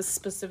clothing that was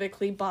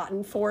specifically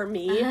bought for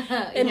me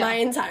in my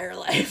entire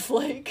life.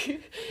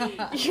 Like,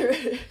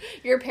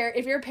 if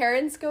your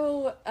parents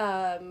go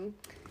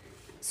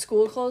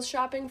school clothes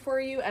shopping for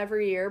you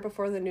every year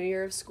before the new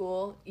year of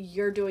school,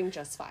 you're doing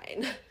just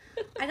fine.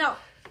 I know.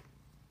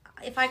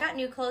 If I got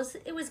new clothes,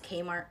 it was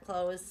Kmart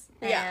clothes.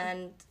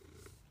 And...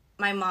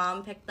 my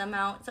mom picked them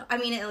out. So, I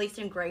mean, at least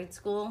in grade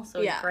school.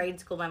 So, in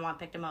grade school, my mom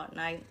picked them out. And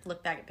I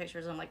look back at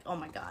pictures and I'm like, oh,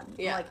 my God.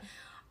 Yeah.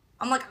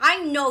 I'm like, I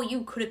know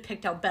you could have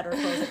picked out better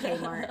clothes at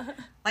Kmart.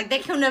 Like, they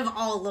couldn't have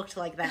all looked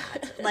like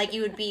that. Like,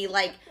 you would be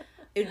like...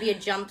 It would be a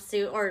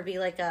jumpsuit, or it would be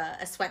like a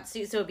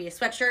sweatsuit. So it would be a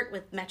sweatshirt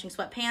with matching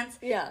sweatpants.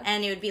 Yeah.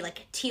 And it would be like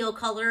a teal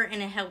color,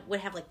 and it would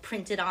have like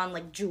printed on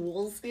like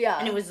jewels. Yeah.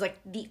 And it was like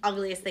the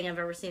ugliest thing I've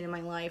ever seen in my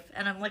life.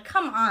 And I'm like,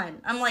 come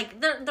on. I'm like,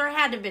 there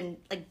had to have been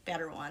like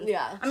better ones.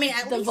 Yeah. I mean,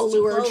 at the least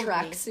velour you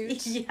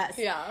tracksuit. Yes.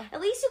 Yeah.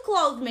 At least you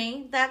clothed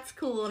me. That's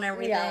cool and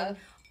everything. Yeah.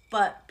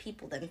 But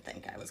people didn't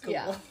think I was cool.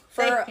 Yeah.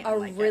 For a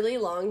really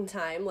long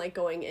time, like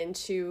going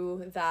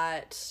into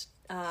that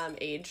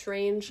age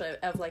range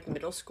of like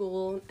middle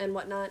school and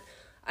whatnot,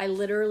 I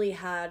literally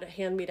had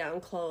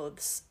hand-me-down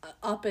clothes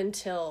up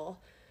until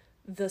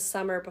the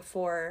summer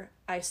before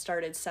I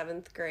started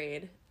 7th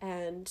grade,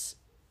 and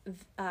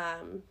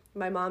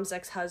my mom's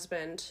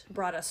ex-husband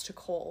brought us to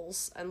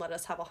Kohl's and let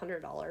us have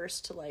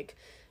 $100 to like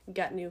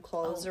get new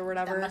clothes or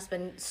whatever. That must have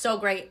been so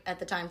great at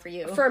the time for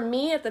you. For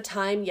me at the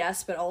time,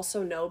 yes, but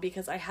also no,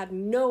 because I had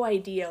no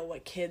idea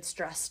what kids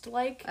dressed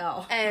like.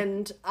 Oh.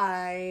 And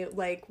I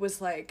like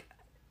was like,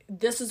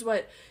 this is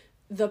what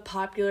the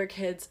popular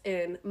kids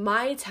in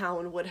my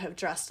town would have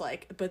dressed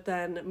like. But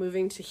then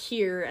moving to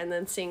here and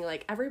then seeing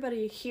like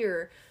everybody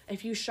here,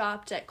 if you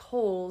shopped at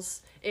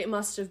Kohl's, it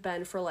must have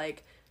been for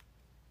like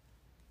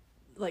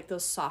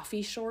those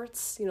Softy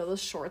shorts, those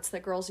shorts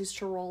that girls used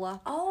to roll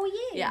up. Oh,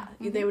 yeah.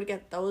 Yeah, they would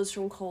get those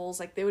from Kohl's.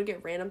 Like, they would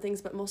get random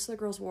things, but most of the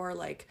girls wore,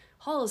 like,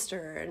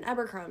 Hollister and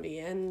Abercrombie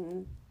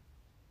and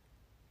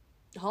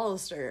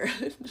Hollister.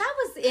 That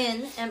was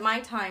in at my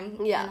time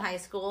Yeah. in high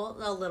school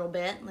a little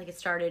bit. Like, it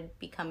started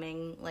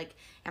becoming, like,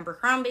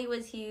 Abercrombie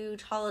was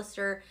huge,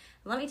 Hollister.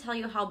 Let me tell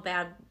you how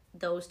bad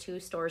those two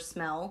stores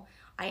smell.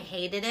 I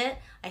hated it.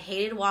 I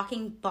hated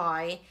walking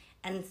by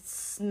and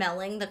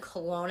smelling the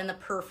cologne and the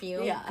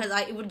perfume. Yeah. Because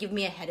it would give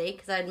me a headache.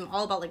 Because I'm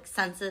all about, like,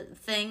 sensitive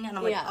thing. And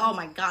I'm like, Yeah. oh,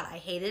 my God. I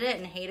hated it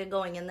and hated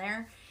going in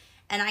there.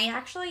 And I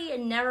actually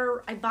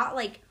I bought,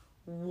 like,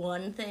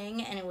 one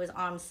thing and it was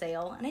on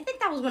sale, and I think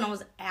that was when I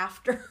was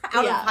out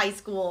of high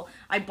school.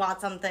 I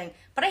bought something,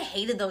 but I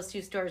hated those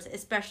two stores,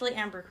 especially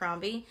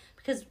Abercrombie,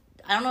 because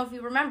I don't know if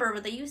you remember,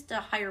 but they used to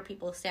hire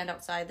people to stand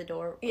outside the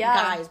door,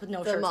 guys with no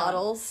shirts on. The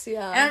models,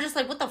 yeah. And I'm just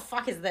like, what the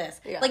fuck is this?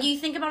 Yeah. Like, you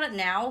think about it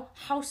now,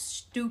 how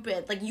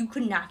stupid. Like, you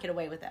could not get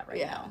away with that right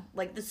now.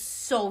 Like, this is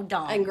so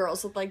dumb. And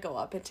girls would, like, go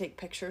up and take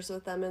pictures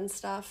with them and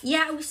stuff.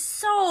 Yeah, it was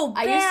so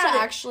bad. I used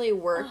to actually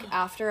work,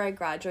 after I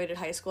graduated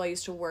high school, I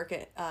used to work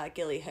at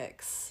Gilly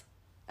Hicks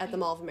at the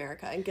Mall of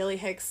America. And Gilly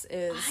Hicks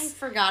is... I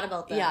forgot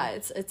about that. Yeah,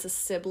 it's a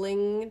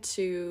sibling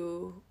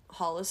to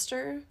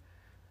Hollister.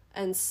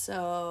 And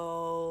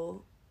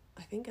so...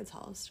 I think it's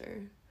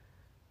Hollister.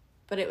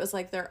 But it was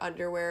like their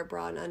underwear,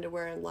 bra and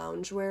underwear, and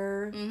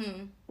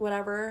loungewear,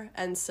 whatever.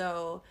 And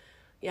so,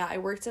 yeah, I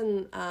worked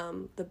in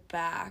the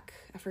back.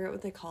 I forget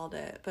what they called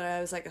it, but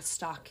I was like a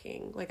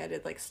stocking. Like, I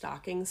did like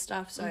stocking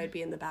stuff. So I'd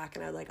be in the back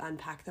and I'd like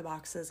unpack the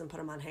boxes and put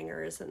them on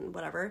hangers and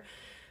whatever.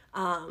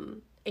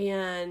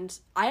 And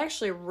I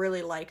actually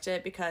really liked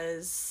it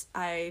because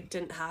I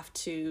didn't have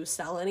to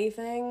sell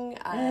anything,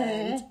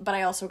 but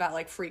I also got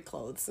like free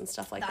clothes and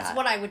stuff like that. That's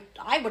what I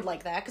would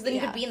like that, because then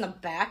you could be in the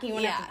back and you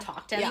wouldn't have to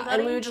talk to anybody. Yeah,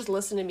 and we would just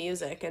listen to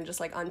music and just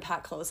like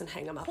unpack clothes and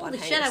hang them up on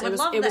hangers. Holy shit, I would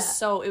love it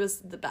that. It was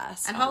the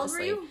best. And how old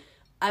were you?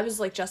 I was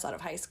like just out of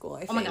high school,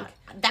 I think. Oh my god,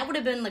 that would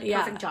have been like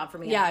perfect job for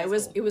me. Yeah, it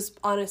was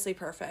honestly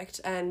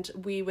perfect, and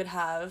we would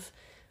have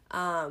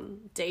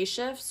day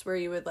shifts where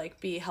you would like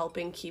be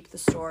helping keep the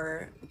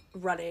store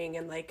running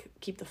and like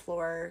keep the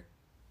floor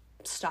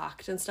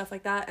stocked and stuff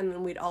like that. And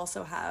then we'd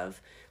also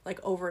have like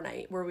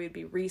overnight where we'd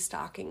be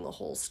restocking the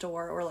whole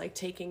store or like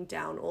taking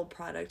down old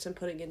product and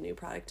putting in new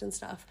product and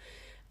stuff.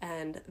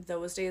 And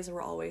those days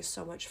were always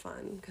so much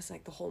fun because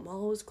like the whole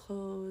mall was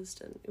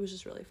closed and it was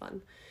just really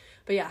fun.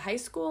 But yeah, high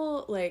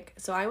school, like,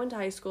 so I went to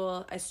high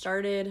school.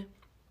 The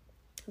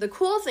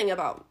cool thing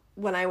about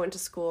when I went to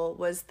school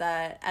was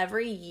that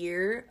every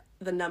year,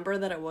 the number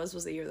that it was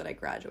the year that I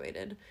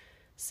graduated.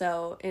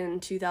 So in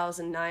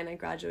 2009, I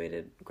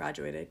graduated,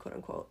 quote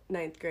unquote,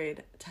 9th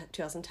grade,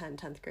 2010,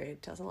 10th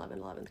grade, 2011,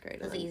 11th grade.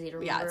 That's easy to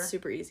remember. Yeah, it's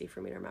super easy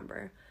for me to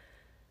remember.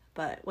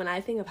 But when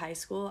I think of high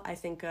school, I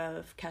think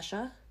of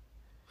Kesha.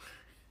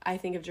 I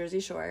think of Jersey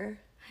Shore.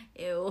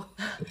 Ew.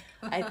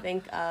 I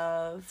think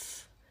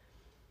of...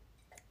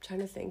 I'm trying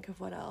to think of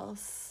what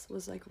else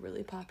was like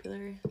really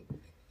popular.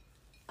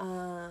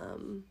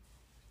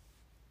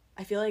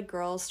 I feel like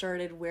girls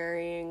started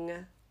wearing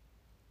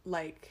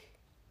like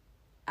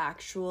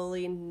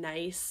actually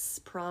nice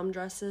prom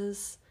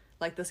dresses,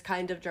 like this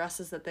kind of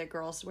dresses that the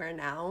girls wear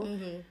now.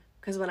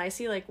 Because when I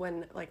see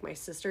when my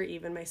sister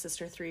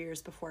 3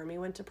 years before me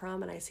went to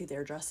prom, and I see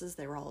their dresses,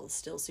 they were all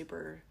still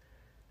super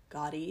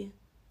gaudy.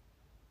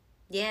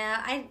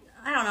 Yeah, I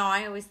don't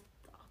know.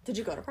 Did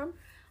you go to prom?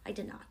 I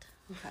did not.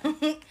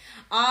 Okay.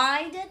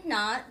 I did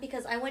not,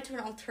 because I went to an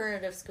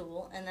alternative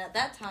school, and at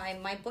that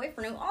time, my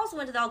boyfriend, who also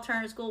went to the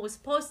alternative school, was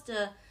supposed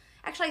to...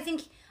 Actually, I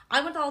think I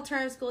went to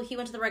alternative school, he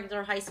went to the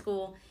regular high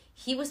school.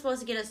 He was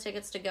supposed to get us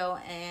tickets to go,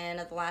 and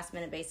at the last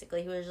minute,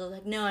 basically, he was just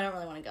like, no, I don't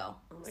really want to go.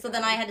 So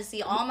then I had to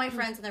see all my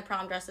friends in their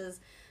prom dresses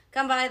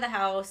come by the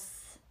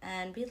house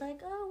and be like,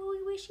 oh, well,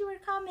 we wish you were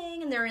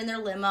coming. And they're in their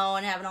limo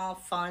and having all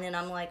fun, and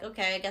I'm like,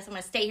 okay, I guess I'm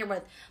going to stay here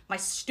with my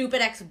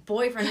stupid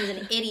ex-boyfriend who's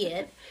an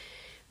idiot.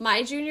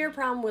 My junior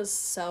prom was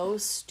so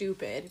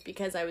stupid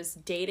because I was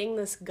dating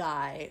this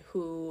guy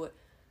who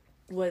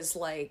was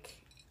like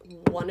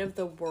one of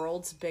the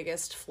world's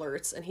biggest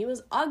flirts, and he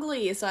was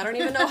ugly, so I don't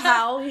even know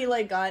how he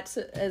like got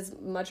as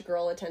much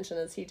girl attention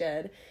as he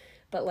did.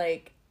 But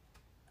like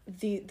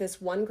this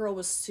one girl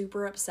was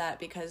super upset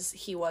because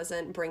he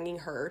wasn't bringing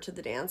her to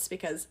the dance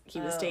because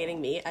he was dating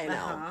me.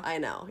 I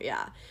know,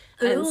 yeah.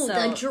 Ooh,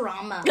 the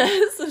drama.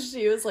 So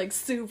she was like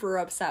super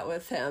upset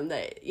with him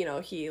that,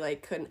 he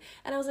like couldn't.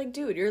 And I was like,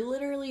 dude, you're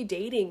literally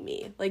dating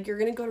me. Like, you're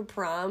gonna go to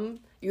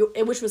prom,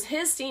 which was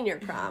his senior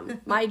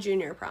prom, my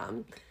junior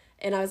prom.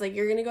 And I was like,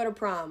 you're gonna go to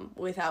prom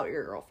without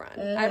your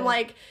girlfriend. I'm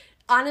like,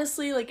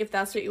 honestly, like, if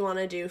that's what you want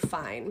to do,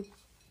 fine.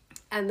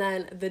 And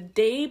then the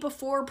day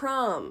before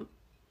prom,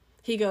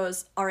 he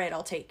goes, all right,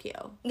 I'll take you.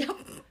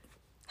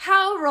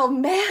 How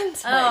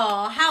romantic.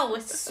 Oh, how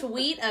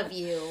sweet of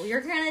you. You're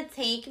going to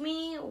take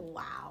me?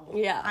 Wow.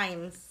 Yeah.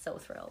 I'm so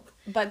thrilled.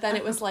 But then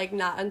it was like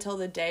not until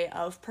the day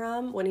of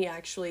prom when he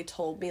actually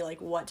told me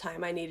like what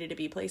time I needed to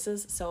be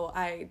places. So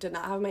I did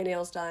not have my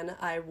nails done.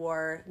 I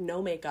wore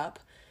no makeup.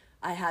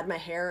 I had my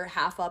hair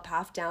half up,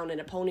 half down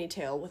in a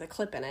ponytail with a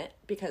clip in it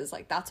because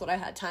like that's what I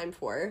had time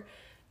for.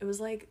 It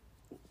was like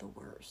the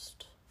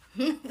worst.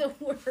 The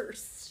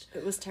worst.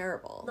 It was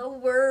terrible. The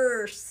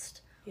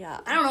worst. Yeah.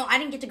 I don't know. I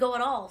didn't get to go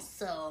at all,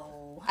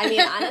 so. I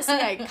mean, honestly,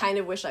 I kind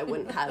of wish I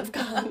wouldn't have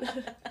gone.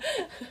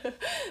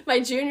 My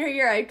junior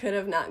year, I could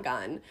have not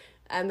gone.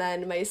 And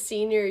then my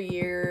senior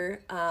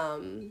year,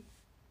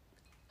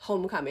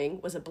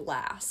 homecoming was a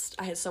blast.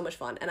 I had so much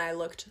fun, and I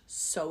looked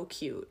so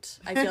cute.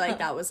 I feel like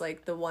that was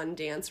like the one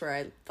dance where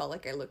I felt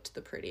like I looked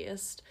the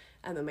prettiest.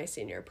 And then my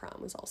senior prom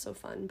was also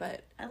fun,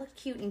 but I looked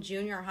cute in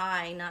junior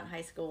high, not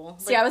high school.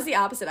 See, I was the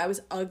opposite. I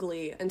was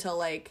ugly until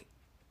like,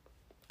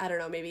 I don't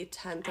know, maybe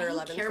 10th or 11th grade.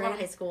 I didn't care about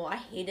high school. I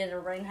hated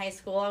everybody in high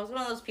school. I was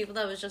one of those people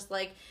that was just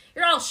like,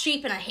 you're all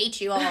sheep and I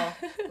hate you all.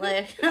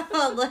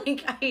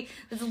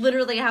 It's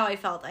literally how I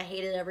felt. I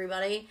hated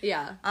everybody.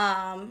 Yeah.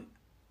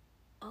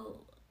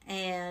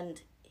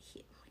 And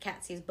my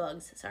cat sees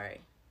bugs.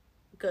 Sorry.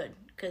 Good,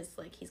 because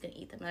like he's gonna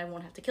eat them and I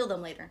won't have to kill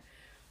them later.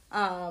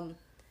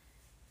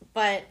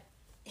 But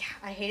yeah,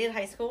 I hated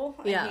high school.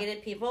 Yeah. I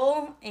hated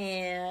people,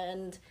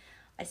 and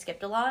I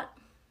skipped a lot.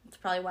 That's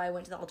probably why I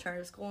went to the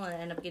alternative school and I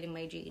ended up getting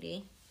my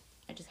GED.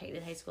 I just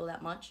hated high school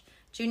that much.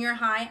 Junior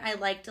high, I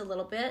liked a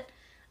little bit.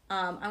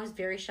 I was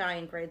very shy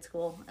in grade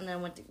school, and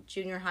then went to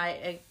junior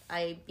high.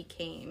 I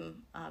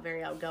became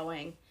very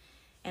outgoing.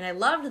 And I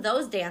loved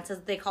those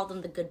dances. They called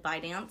them the goodbye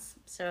dance.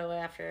 So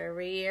after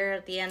every year,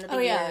 at the end of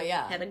the year, we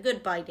had a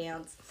goodbye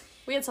dance.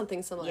 We had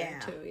something similar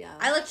too, yeah.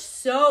 I looked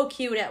so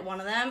cute at one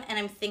of them, and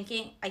I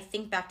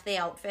think back to the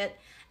outfit,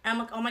 and I'm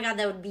like, oh my god,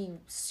 that would be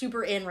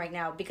super in right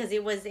now, because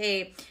it was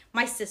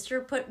my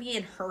sister put me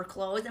in her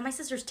clothes, and my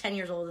sister's 10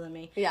 years older than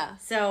me. Yeah.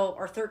 So,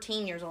 or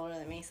 13 years older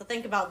than me. So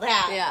think about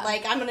that. Yeah.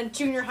 Like, I'm in a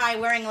junior high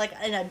wearing like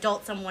an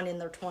adult someone in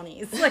their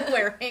 20s, like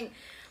wearing,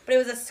 but it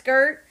was a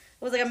skirt.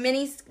 It was like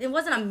it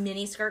wasn't a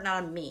mini skirt,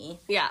 not on me.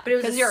 Yeah. But it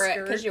was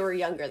because you were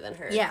younger than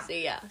her. Yeah. So,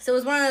 yeah. So it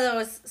was one of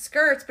those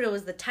skirts, but it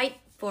was the tight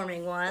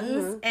forming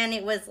ones, and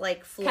it was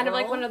like floral. Kind of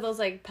like one of those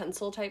like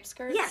pencil type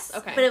skirts? Yes.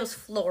 Okay. But it was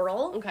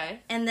floral. Okay.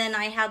 And then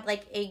I had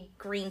like a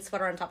green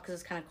sweater on top because it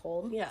was kind of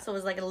cold. Yeah. So it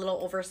was like a little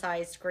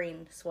oversized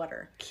green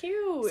sweater.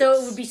 Cute. So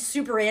it would be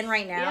super in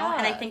right now. Yeah.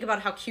 And I think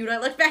about how cute I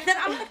looked back then.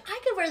 I'm like, I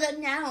could wear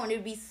that now and it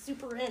would be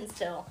super in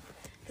still.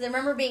 Because I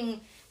remember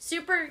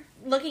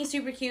looking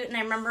super cute, and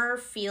I remember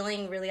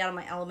feeling really out of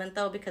my element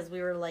though, because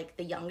we were like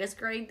the youngest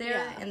grade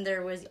there, and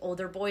there was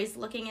older boys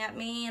looking at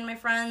me and my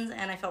friends,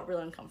 and I felt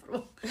really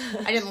uncomfortable.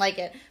 I didn't like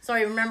it. So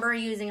I remember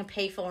using a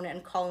payphone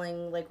and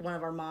calling like one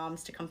of our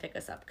moms to come pick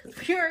us up because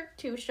we were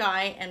too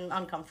shy and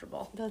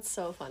uncomfortable. That's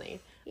so funny.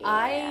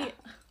 Yeah.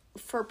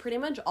 For pretty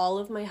much all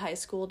of my high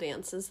school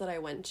dances that I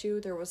went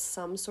to, there was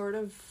some sort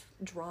of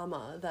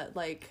drama that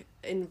like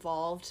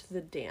involved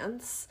the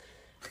dance.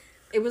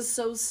 It was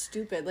so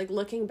stupid. Like,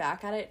 looking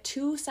back at it,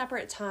 2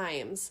 separate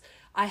times,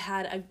 I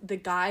had the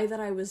guy that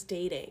I was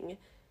dating.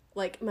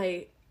 Like,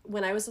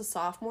 when I was a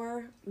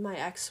sophomore, my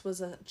ex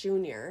was a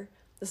junior.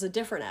 This is a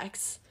different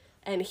ex.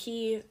 And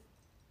he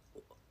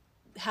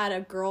had a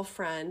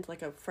girlfriend,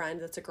 like a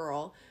friend that's a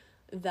girl,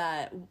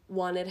 that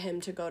wanted him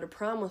to go to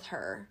prom with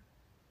her.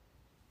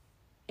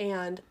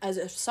 And as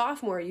a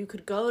sophomore, you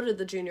could go to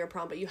the junior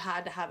prom, but you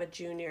had to have a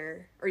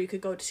junior, or you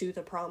could go to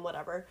the prom,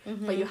 whatever.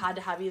 Mm-hmm. But you had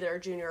to have either a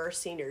junior or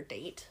senior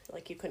date.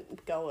 Like, you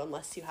couldn't go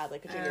unless you had,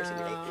 like, a junior or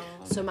senior date.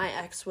 So my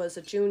ex was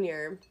a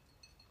junior,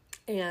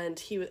 and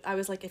I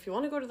was like, if you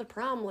want to go to the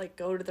prom, like,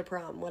 go to the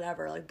prom,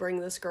 whatever. Like, bring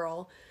this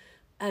girl.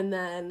 And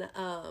then,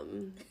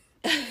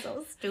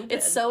 So stupid.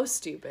 It's so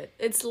stupid.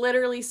 It's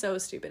literally so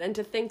stupid. And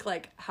to think,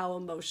 like, how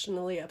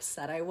emotionally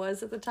upset I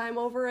was at the time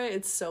over it,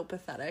 it's so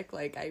pathetic.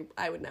 Like,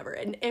 I would never.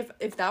 And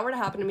if that were to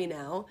happen to me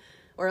now,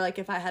 or, like,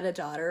 if I had a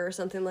daughter or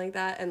something like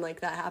that, and,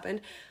 like, that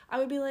happened, I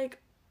would be like,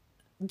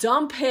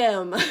 dump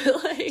him.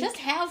 Like, just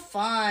have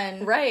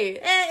fun. Right.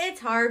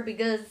 It's hard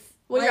because...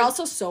 Well, you're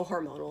also so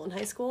hormonal in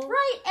high school.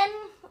 Right, and,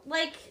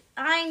 like,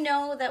 I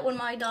know that when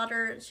my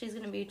daughter, she's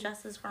going to be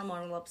just as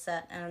hormonal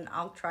upset, and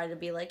I'll try to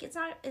be like, it's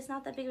not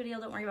that big of a deal,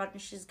 don't worry about it,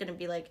 and she's going to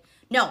be like,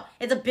 no,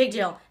 it's a big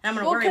deal, and I'm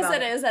going to worry about it. Well,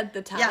 because it is at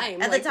the time.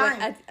 Yeah, at the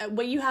time.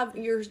 When you have,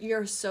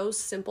 you're so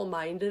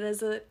simple-minded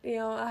as a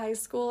high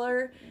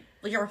schooler.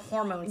 Your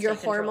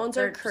hormones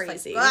are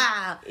crazy. Like,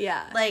 ah!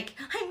 Yeah. Like,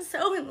 I'm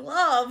so in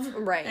love.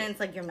 Right. And it's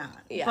like, you're not.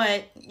 Yeah.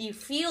 But you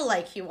feel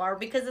like you are,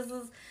 because this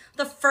is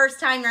the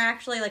first time you're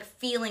actually, like,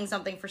 feeling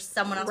something for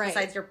someone else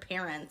besides your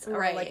parents or,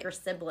 like, your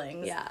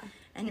siblings. Yeah.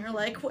 And you're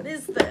like, what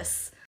is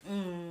this?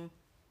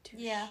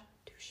 Yeah.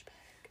 Douchebag.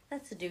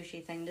 That's a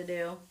douchey thing to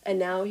do. And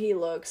now he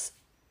looks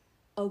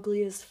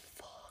ugly as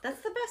fuck.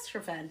 That's the best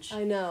revenge.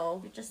 I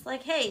know. You're just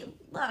like, hey,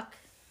 look.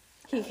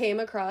 He came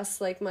across,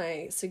 like,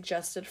 my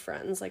suggested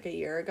friends, like, a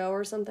year ago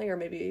or something, or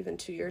maybe even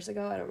 2 years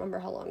ago. I don't remember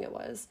how long it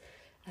was.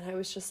 And I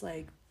was just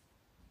like,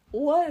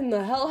 what in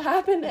the hell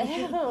happened to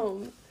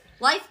him?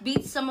 Life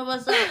beats some of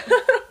us up.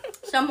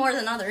 Some more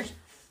than others.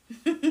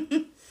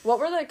 What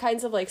were the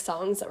kinds of, like,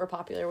 songs that were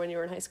popular when you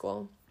were in high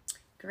school?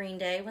 Green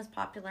Day was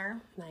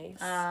popular. Nice.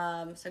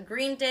 So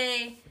Green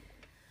Day,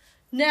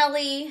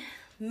 Nelly,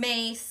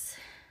 Mace.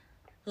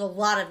 A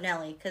lot of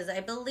Nelly, because I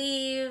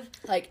believe...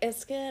 Like,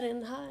 it's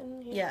getting hot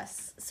in here.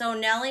 Yes. So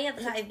Nelly, at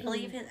the time, I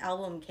believe his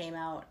album came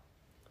out.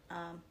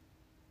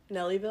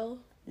 Nellyville?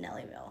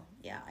 Nellyville.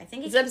 Yeah, I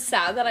think Is it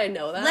sad that I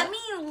know that? Let me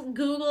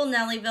Google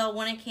Nellyville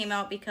when it came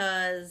out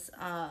because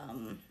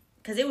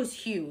it was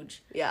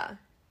huge. Yeah.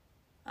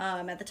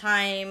 At the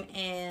time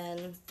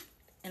and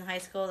in high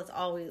school, that's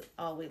all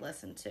we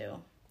listened to.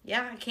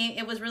 Yeah,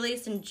 it was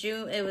released in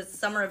June. It was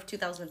summer of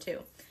 2002.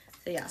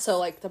 So yeah. So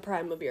like the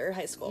prime of your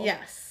high school.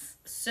 Yes.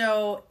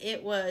 So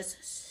it was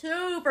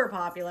super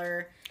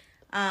popular.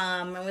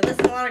 And we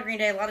listened to a lot of Green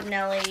Day, a lot of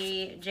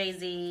Nelly,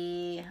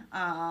 Jay-Z.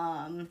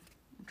 I'm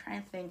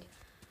trying to think.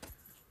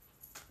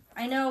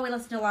 I know we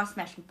listened to a lot of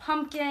Smashing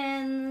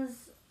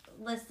Pumpkins.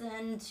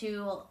 Listened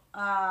to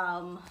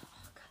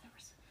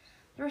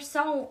there was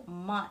so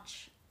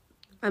much.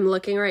 I'm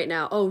looking right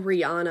now. Oh,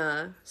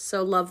 Rihanna.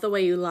 So Love the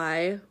Way You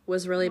Lie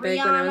was really big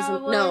when I was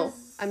no,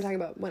 I'm talking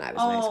about when I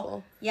was in high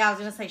school. Yeah, I was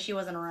going to say she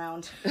wasn't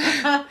around.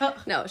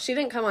 No, she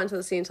didn't come onto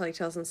the scene until like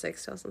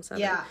 2006, 2007.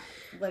 Yeah,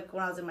 like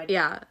when I was in my...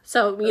 Yeah.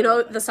 So, you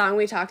know the song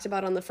we talked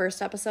about on the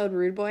first episode,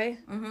 Rude Boy?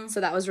 Mm-hmm. So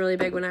that was really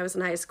big when I was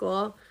in high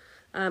school.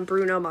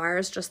 Bruno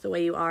Mars, Just the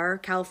Way You Are.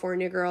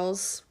 California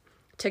Girls.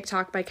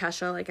 TikTok by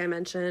Kesha, like I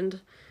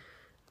mentioned.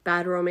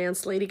 Bad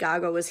Romance. Lady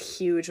Gaga was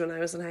huge when I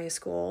was in high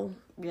school.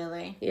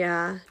 Really?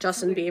 Yeah.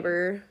 Justin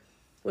Bieber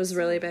was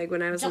really big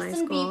when I was in high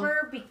school. Justin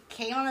Bieber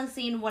became on the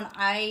scene when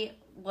I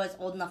was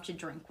old enough to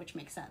drink, which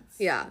makes sense.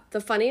 Yeah.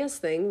 The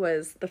funniest thing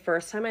was the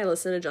first time I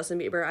listened to Justin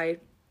Bieber, I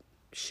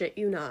shit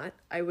you not,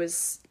 I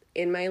was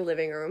in my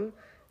living room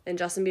and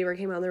Justin Bieber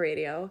came on the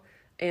radio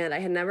and I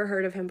had never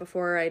heard of him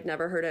before. I'd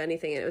never heard of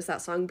anything. It was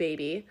that song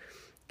Baby.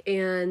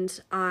 And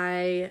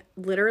I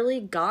literally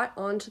got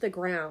onto the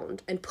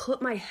ground and put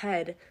my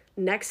head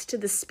next to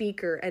the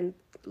speaker and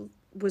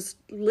was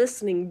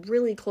listening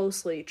really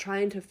closely,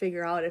 trying to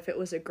figure out if it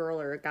was a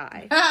girl or a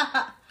guy.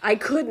 I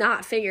could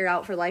not figure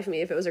out for the life of me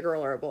if it was a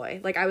girl or a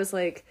boy. Like, I was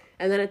like,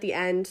 and then at the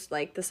end,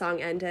 like, the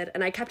song ended,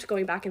 and I kept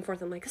going back and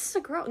forth. I'm like, this is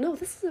a girl. No,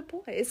 this is a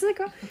boy. This is a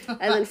girl.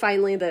 And then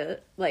finally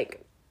the,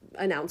 like,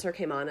 announcer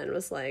came on and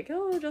was like,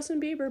 oh,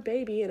 Justin Bieber,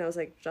 Baby. And I was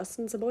like,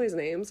 Justin's a boy's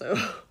name, so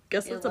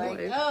guess it's a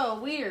boy.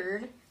 Oh,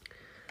 weird.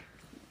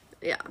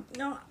 Yeah.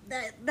 No,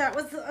 that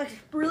was a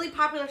really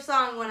popular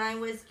song when I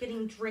was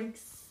getting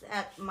drinks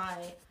at my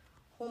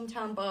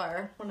hometown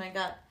bar when I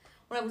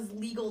was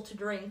legal to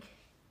drink.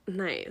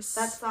 Nice.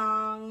 That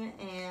song,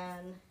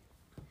 and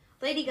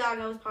Lady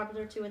Gaga was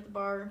popular too at the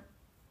bar.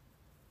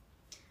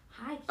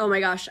 Hi. Oh my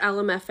gosh,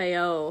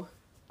 LMFAO.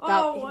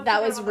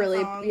 That was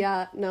really,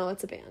 yeah, no,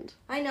 it's a band.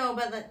 I know,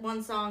 but that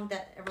one song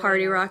that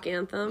Party Rock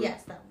Anthem.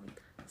 Yes, that one.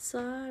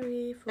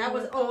 Sorry for that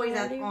was always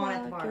on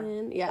at the bar.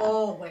 Yeah,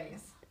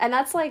 always. And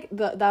that's like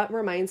that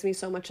reminds me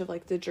so much of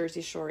like the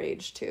Jersey Shore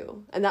age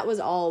too. And that was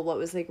all what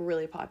was like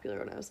really popular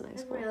when I was in high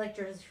school. I really liked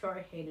Jersey Shore.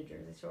 I hated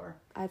Jersey Shore.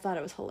 I thought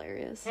it was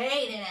hilarious.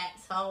 Hated it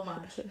so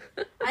much.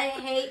 I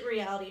hate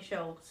reality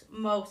shows.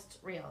 Most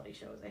reality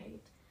shows I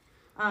hate.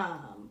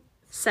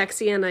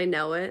 Sexy and I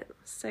Know It.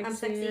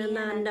 Sexy and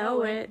I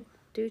Know It.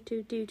 Do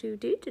do do do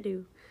do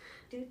do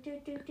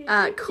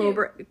do.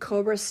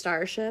 Cobra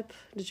Starship.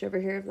 Did you ever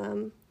hear of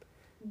them?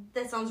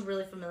 That sounds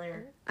really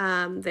familiar.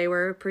 They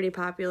were pretty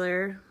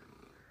popular.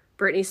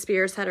 Britney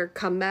Spears had her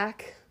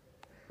comeback.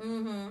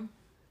 Mm-hmm.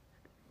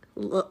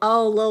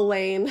 Lil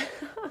Wayne.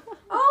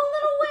 Oh,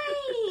 Little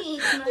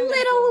Wayne.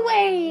 Little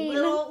Wayne.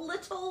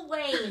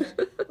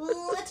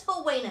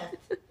 Little Wayne.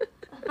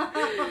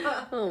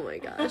 Oh my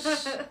gosh.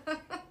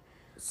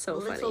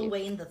 So funny. Little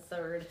Wayne the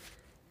Third.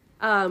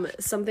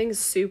 Something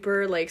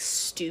super, like,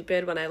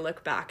 stupid when I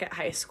look back at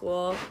high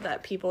school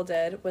that people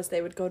did was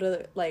they would go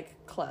to,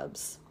 like,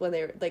 clubs when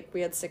they were, like,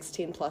 we had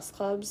 16-plus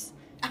clubs.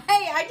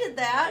 Hey, I did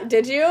that.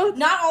 Did you?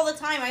 Not all the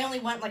time. I only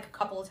went, like, a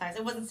couple of times.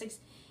 It wasn't it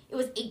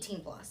was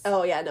 18-plus.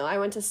 Oh, yeah, no, I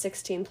went to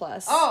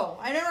 16-plus. Oh,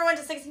 I never went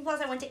to 16-plus.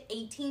 I went to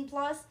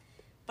 18-plus.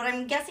 But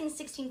I'm guessing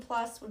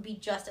 16-plus would be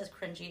just as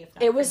cringy, if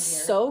not It was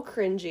cringier. so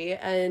cringy,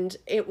 and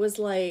it was,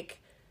 like,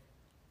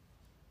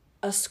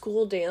 a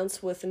school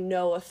dance with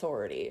no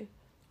authority.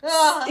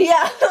 Ugh.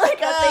 Yeah, like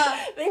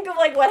think of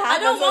like what happens.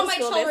 I don't want my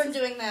children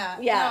dances. Doing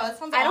that. Yeah, no, that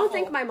sounds I don't awful.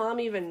 think my mom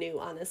even knew,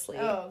 honestly.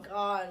 Oh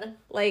God.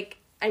 Like,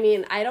 I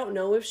mean, I don't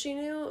know if she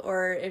knew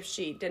or if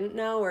she didn't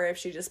know or if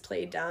she just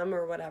played dumb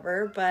or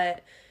whatever.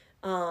 But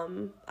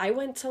I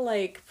went to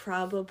like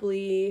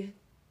probably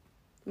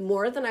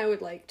more than I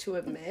would like to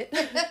admit.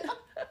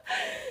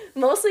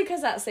 Mostly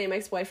because that same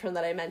ex-boyfriend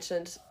that I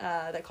mentioned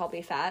that called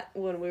me fat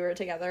when we were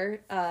together,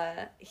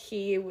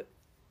 he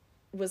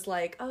was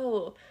like,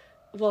 oh,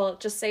 well,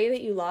 just say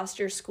that you lost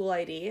your school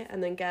ID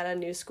and then get a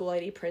new school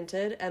ID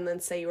printed and then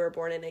say you were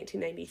born in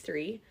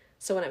 1993.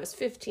 So when I was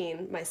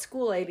 15, my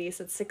school ID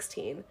said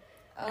 16.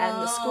 Oh.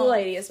 And the school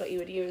ID is what you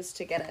would use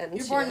to get into...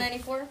 You're born in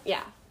 94?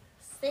 Yeah.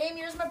 Same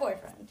year as my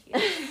boyfriend.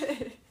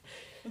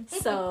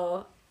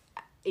 So,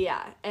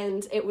 yeah.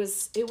 And it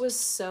was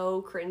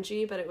so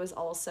cringy, but it was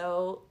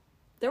also...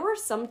 There were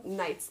some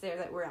nights there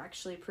that were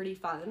actually pretty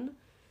fun.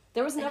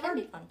 There was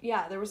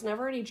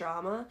never any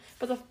drama.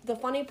 But the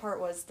funny part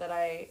was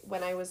that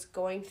when I was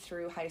going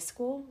through high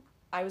school,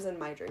 I was in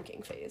my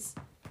drinking phase.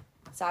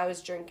 So I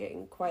was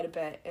drinking quite a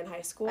bit in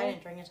high school. I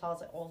didn't drink until I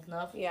was old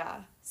enough.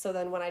 Yeah. So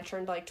then when I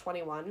turned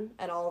 21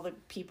 and all the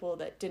people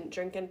that didn't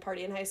drink and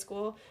party in high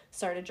school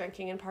started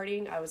drinking and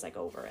partying, I was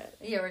over it.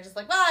 You were just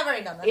well, I've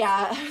already done that.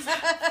 Yeah.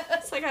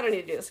 It's I don't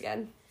need to do this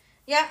again.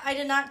 Yeah, I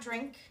did not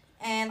drink,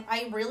 and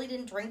I really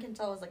didn't drink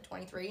until I was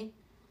 23,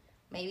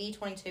 maybe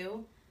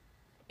 22,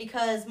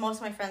 because most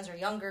of my friends are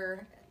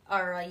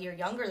a year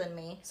younger than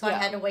me, so I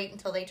had to wait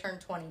until they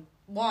turned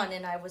 21,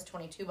 and I was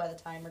 22 by the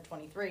time, or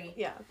 23.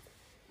 Yeah.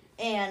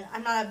 And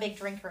I'm not a big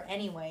drinker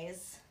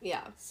anyways.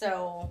 Yeah.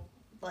 So,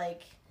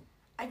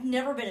 I've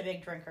never been a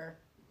big drinker.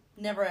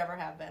 Never, ever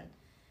have been.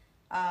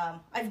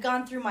 I've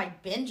gone through my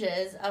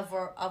binges of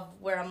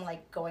where I'm,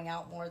 going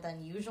out more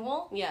than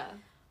usual. Yeah.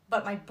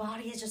 But my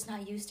body is just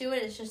not used to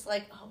it. It's just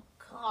oh,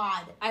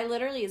 God.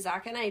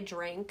 Zach and I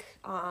drank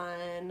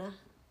on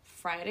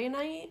Friday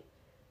night.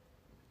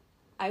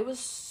 I was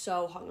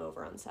so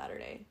hungover on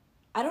Saturday.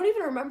 I don't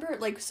even remember,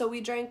 so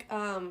we drank,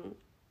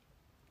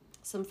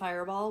 some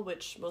Fireball,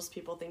 which most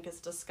people think is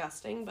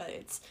disgusting, but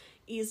it's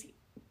easy.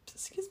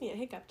 Excuse me, I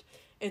hiccuped.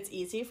 It's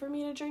easy for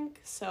me to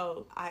drink,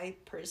 so I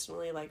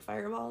personally like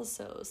Fireballs,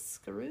 so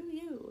screw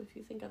you if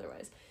you think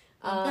otherwise.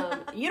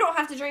 You don't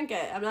have to drink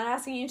it. I'm not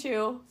asking you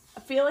to. I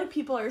feel like the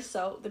people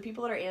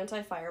that are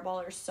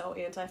anti-Fireball are so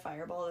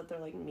anti-Fireball that they're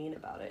mean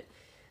about it.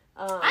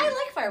 I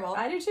like Fireball.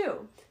 I do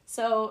too.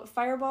 So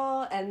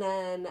Fireball, and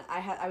then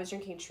I was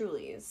drinking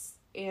Trulies,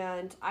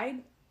 and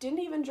I didn't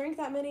even drink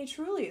that many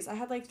Trulies. I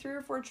had 3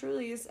 or 4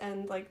 Trulies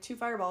and 2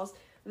 Fireballs.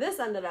 This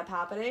ended up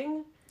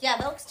happening. Yeah,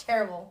 that looks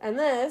terrible. And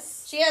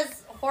this. She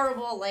has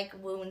horrible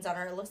wounds on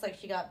her. It looks like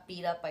she got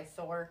beat up by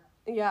Thor.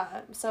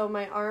 Yeah, so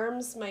my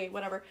arms,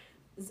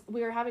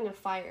 we were having a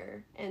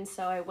fire, and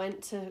so I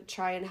went to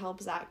try and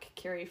help Zach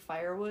carry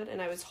firewood,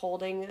 and I was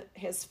holding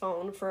his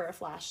phone for a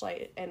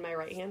flashlight in my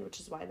right hand,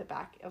 which is why the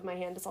back of my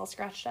hand is all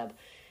scratched up.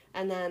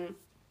 And then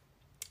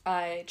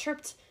I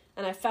tripped,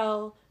 and I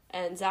fell,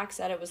 and Zach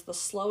said it was the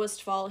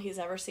slowest fall he's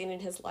ever seen in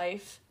his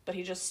life, but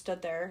he just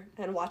stood there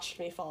and watched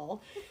me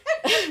fall.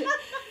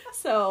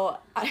 So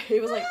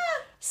he was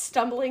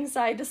stumbling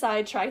side to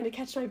side, trying to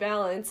catch my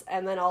balance,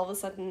 and then all of a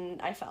sudden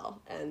I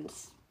fell, and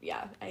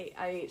yeah, I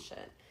ate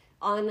shit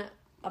on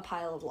a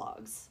pile of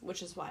logs,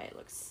 which is why it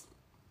looks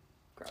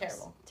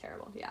gross.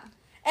 Terrible, yeah.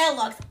 It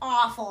looks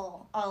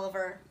awful,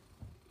 Oliver,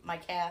 my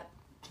cat.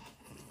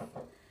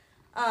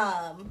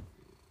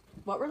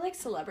 What were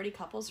celebrity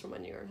couples from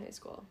when you were in high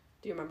school?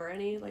 Do you remember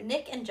any?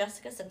 Nick and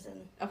Jessica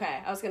Simpson. Okay,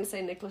 I was gonna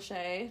say Nick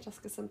Lachey,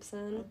 Jessica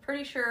Simpson. I'm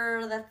pretty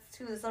sure that's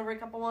who the celebrity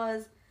couple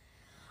was.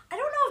 I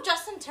don't know if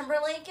Justin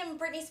Timberlake and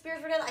Britney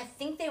Spears were together. I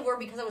think they were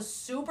because I was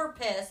super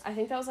pissed. I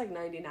think that was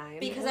 99.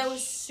 Because I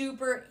was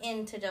super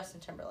into Justin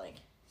Timberlake.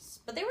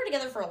 But they were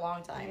together for a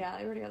long time. Yeah,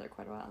 they were together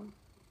quite a while.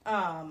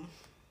 I'm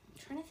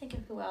trying to think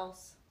of who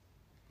else.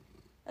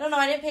 I don't know,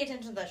 I didn't pay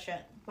attention to that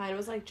shit. Mine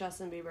was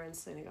Justin Bieber and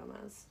Selena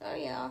Gomez. Oh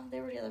yeah,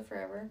 they were together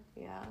forever.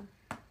 Yeah.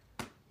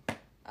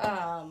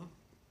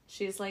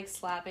 She's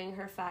slapping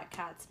her fat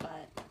cat's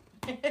butt.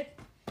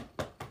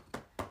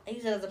 I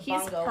use it as a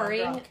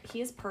bongo.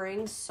 He's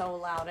purring so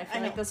loud. I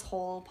feel this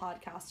whole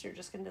podcast you're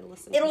just going to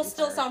listen It'll to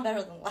still sound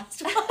better than the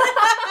last one.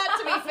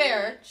 To be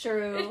fair.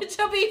 True.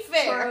 To be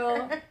fair.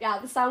 True. Yeah,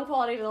 the sound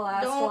quality of the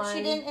last one.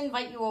 She didn't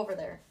invite you over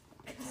there.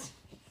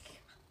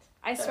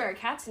 I swear,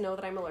 cats know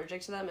that I'm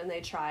allergic to them, and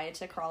they try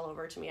to crawl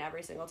over to me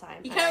every single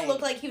time. He kind of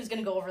looked like he was going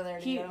to go over there.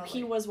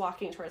 He was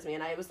walking towards me,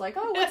 and I was like,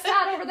 oh, what's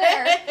that over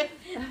there?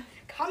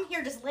 Come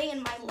here, just lay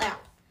in my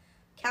lap.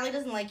 Callie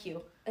doesn't like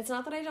you. It's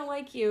not that I don't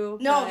like you.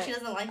 No, she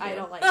doesn't like you. I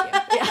don't like you.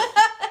 Yeah.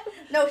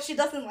 No, she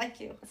doesn't like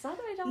you. It's not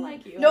that I don't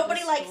like you.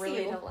 Nobody likes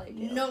really you. Don't like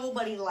you.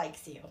 Nobody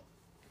likes you.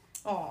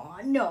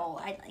 Aw, no,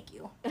 I like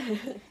you.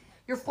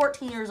 You're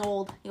 14 years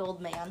old, you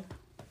old man.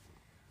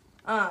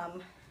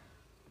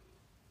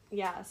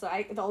 Yeah, so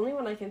the only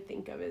one I can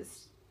think of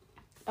is...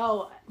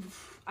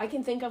 I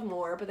can think of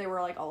more, but they were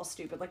all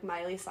stupid.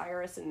 Miley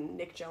Cyrus and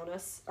Nick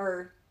Jonas.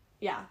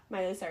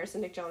 Miley Cyrus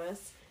and Nick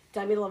Jonas.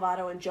 Demi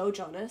Lovato and Joe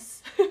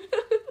Jonas.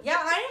 Yeah,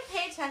 I didn't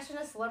pay attention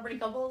to celebrity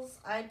couples.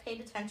 I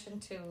paid attention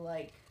to,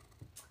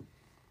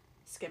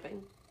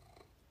 Skipping.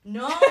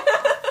 No.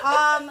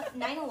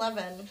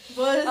 9/11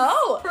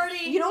 was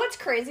pretty... You know what's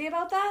crazy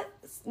about that?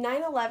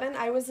 9/11,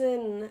 I was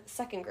in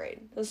 2nd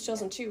grade. It was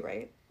 2002,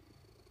 right?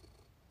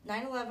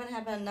 9/11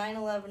 happened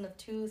 9/11 of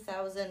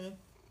 2000...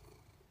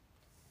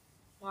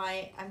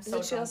 Why? I'm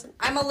so drunk.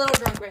 I'm a little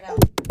drunk right now.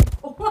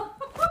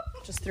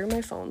 Just threw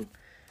my phone.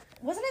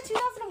 Wasn't it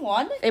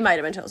 2001? It might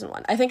have been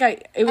 2001. I think I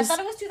thought it was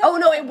 2001. Oh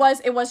no, it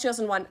was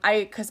 2001.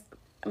 Because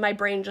my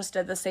brain just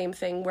did the same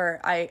thing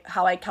where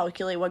how I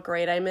calculate what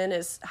grade I'm in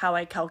is how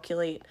I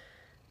calculate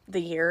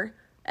the year.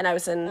 And I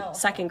was in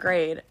 2nd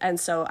grade, and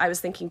so I was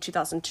thinking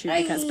 2002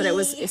 but it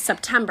was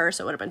September,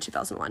 so it would have been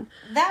 2001.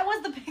 That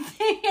was the big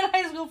thing in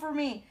high school for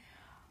me.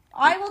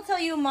 I will tell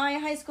you, my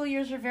high school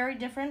years are very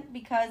different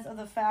because of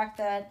the fact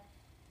that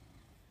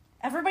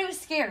everybody was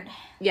scared.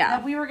 Yeah.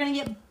 That we were going to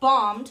get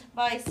bombed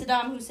by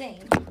Saddam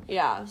Hussein.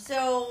 Yeah.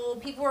 So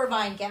people were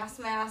buying gas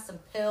masks and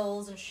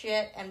pills and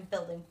shit and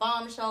building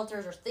bomb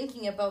shelters or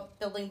thinking about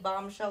building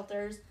bomb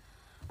shelters.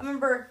 I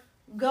remember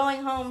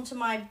going home to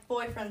my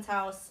boyfriend's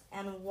house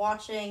and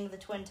watching the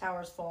Twin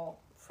Towers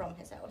fall from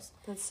his house.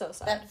 That's so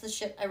sad. That's the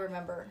shit I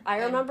remember. I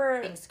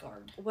remember being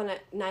scarred. when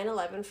at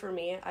 9/11 for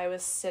me, I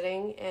was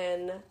sitting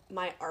in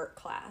my art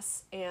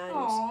class and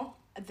Aww.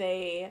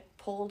 they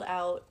pulled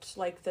out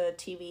like the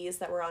TVs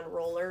that were on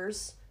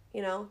rollers,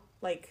 you know,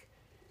 like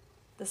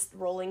the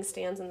rolling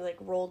stands, and like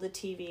rolled the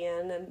TV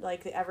in, and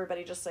like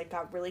everybody just like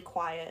got really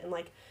quiet. And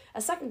like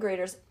as second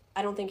graders,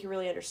 I don't think you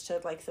really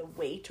understood like the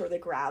weight or the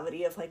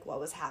gravity of like what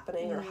was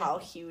happening or how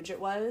huge it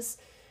was.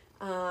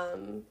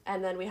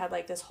 And then we had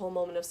like this whole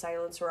moment of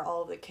silence where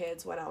all of the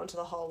kids went out into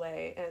the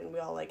hallway and we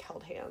all like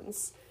held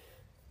hands.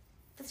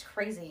 That's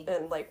crazy.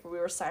 And like we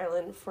were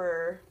silent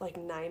for like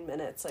 9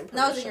 minutes. I'm pretty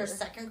That was sure. in your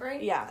second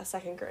grade? Yeah,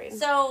 second grade.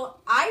 So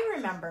I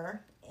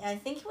remember, I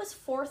think it was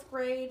fourth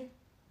grade.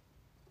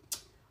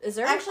 Is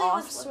there Actually, an it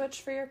off was-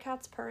 switch for your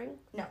cat's purring?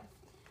 No.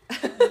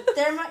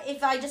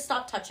 If I just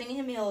stop touching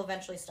him, he'll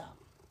eventually stop.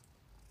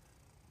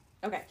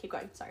 Okay, keep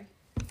going. Sorry.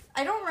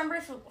 I don't remember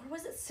or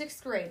was it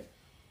sixth grade?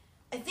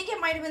 I think it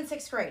might have been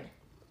sixth grade.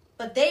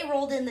 But they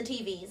rolled in the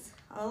TVs,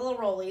 on the little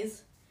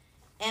rollies,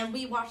 and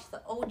we watched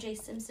the O.J.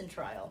 Simpson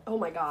trial Oh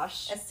my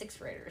gosh. as sixth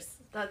graders.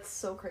 That's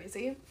so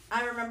crazy.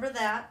 I remember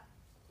that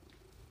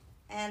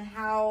and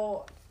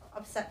how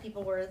upset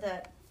people were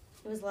that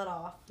he was let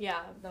off. Yeah.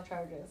 No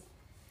charges.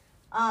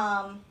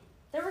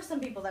 There were some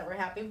people that were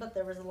happy, but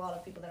there was a lot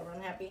of people that were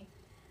unhappy.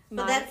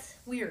 But that's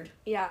weird.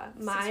 Yeah,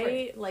 my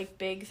grade. like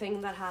big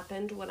thing that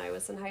happened when I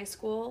was in high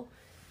school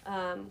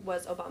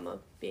was Obama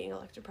being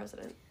elected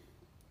president.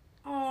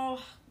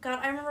 Oh, God,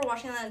 I remember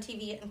watching that on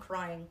TV and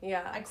crying.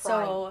 Yeah. I cried.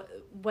 So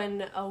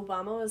when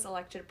Obama was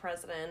elected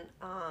president,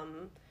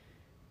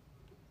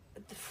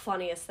 the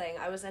funniest thing,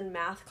 I was in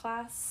math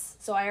class.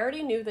 So I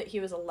already knew that he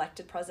was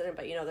elected president,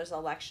 but you know, there's an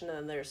election and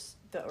then there's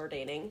the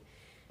ordaining.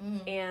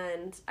 Mm-hmm.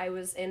 And I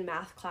was in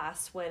math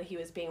class when he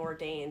was being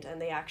ordained,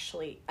 and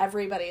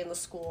everybody in the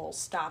school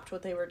stopped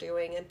what they were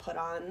doing and put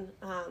on,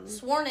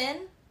 Sworn in?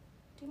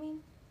 Do you mean?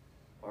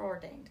 Or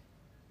ordained?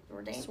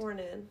 Ordained? sworn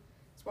in.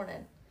 Sworn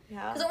in.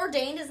 Yeah. Because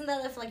ordained, isn't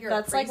that if like you're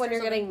That's a priest like when or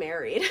you're something? getting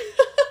married.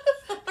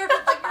 Or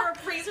like you're a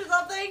priest or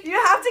something?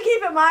 You have to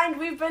keep in mind,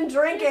 we've been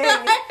drinking.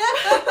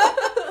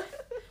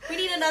 We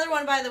need another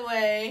one, by the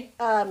way.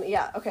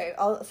 Yeah, okay,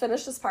 I'll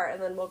finish this part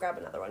and then we'll grab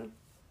another one.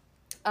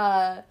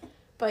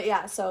 But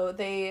yeah, so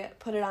they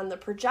put it on the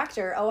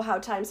projector. Oh, how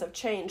times have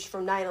changed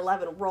from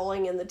 9/11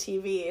 rolling in the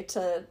TV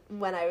to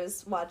when I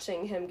was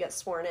watching him get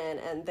sworn in,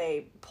 and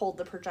they pulled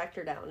the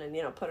projector down and,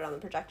 you know, put it on the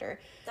projector.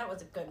 That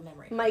was a good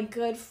memory. My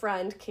good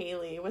friend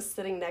Kaylee was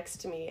sitting next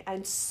to me,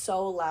 and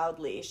so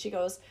loudly, she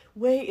goes,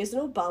 "Wait, isn't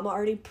Obama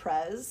already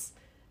prez?"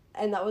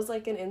 And that was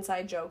like an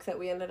inside joke that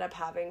we ended up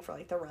having for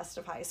like the rest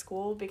of high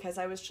school, because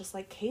I was just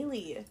like,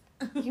 Kaylee,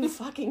 you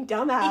fucking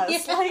dumbass.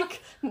 Yeah.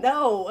 Like,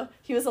 no,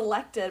 he was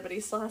elected, but he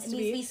still has to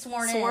needs to be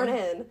be sworn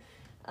in.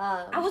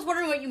 I was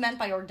wondering what you meant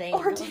by ordained. I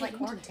was Ordained. like,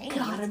 ordained?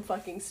 God, I'm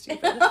fucking stupid.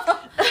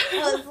 I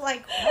was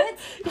like, what?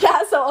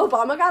 Yeah, so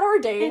Obama got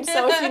ordained,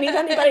 so if you need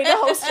anybody to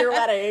host your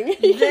wedding,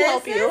 he can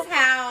help you. This is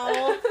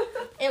how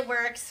it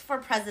works for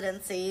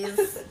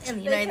presidencies in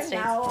the United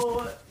States.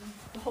 Now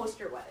host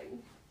your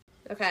wedding.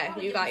 Okay,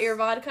 you got your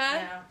vodka?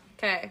 Yeah.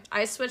 Okay,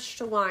 I switched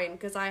to wine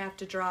because I have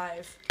to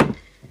drive.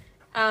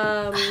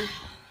 Well,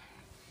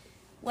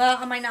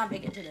 I might not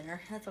make it to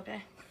dinner. That's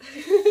okay.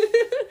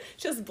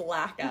 Just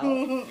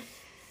blackout.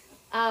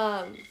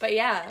 But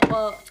yeah,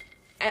 well,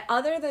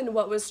 other than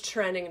what was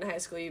trending in high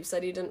school, you've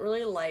said you didn't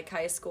really like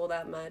high school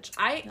that much.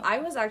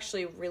 I was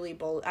actually really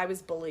I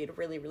was bullied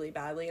really, really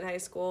badly in high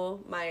school.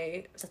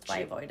 That's why I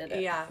avoided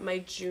it. Yeah, my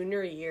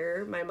junior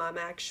year, my mom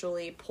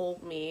actually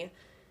pulled me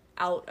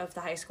out of the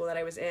high school that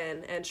I was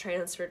in and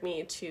transferred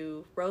me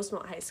to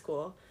Rosemont High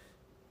School.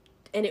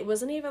 And it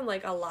wasn't even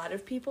like a lot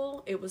of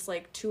people. It was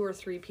like 2 or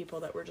 3 people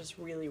that were just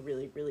really,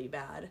 really, really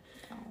bad.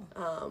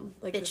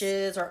 Like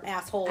Bitches or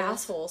assholes.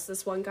 assholes.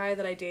 This one guy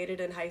that I dated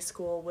in high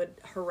school would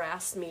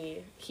harass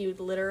me. He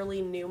would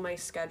literally knew my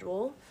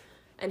schedule,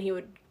 and he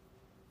would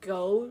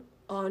go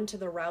on to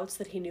the routes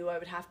that he knew I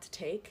would have to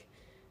take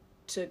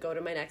to go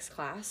to my next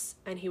class,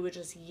 and he would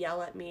just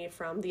yell at me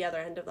from the other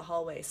end of the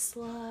hallway,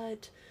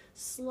 slut,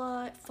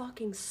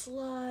 fucking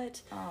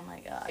slut. Oh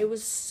my God. It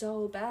was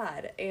so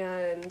bad,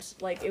 and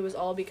like it was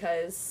all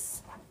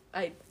because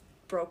I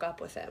broke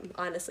up with him.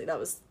 Honestly, that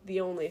was the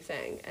only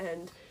thing.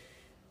 And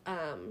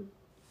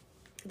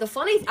the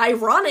funny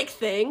ironic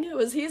thing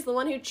was he's the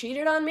one who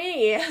cheated on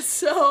me.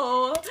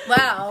 So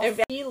Wow. if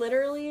he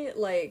literally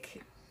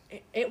like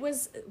it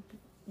was,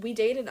 we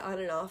dated on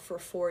and off for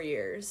 4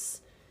 years.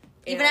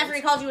 Even after he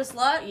called you a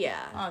slut?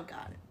 Yeah. Oh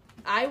God.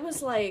 I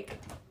was like,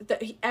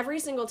 every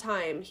single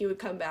time he would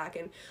come back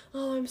and,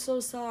 oh, I'm so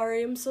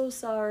sorry,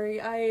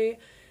 I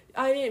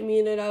didn't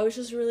mean it, I was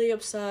just really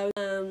upset,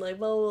 like,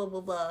 blah, blah,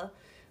 blah, blah,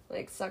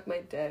 like, suck my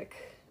dick,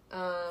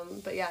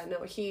 but yeah,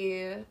 no,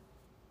 he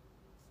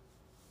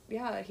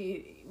yeah,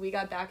 we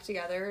got back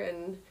together,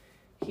 and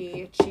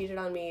he cheated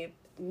on me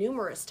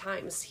numerous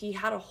times. He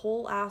had a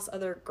whole ass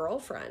other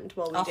girlfriend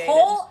while we dated. A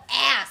whole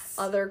ass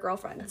other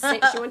girlfriend.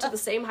 She went to the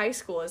same high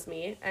school as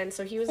me, and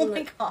so he was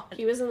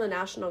he was in the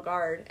National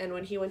Guard, and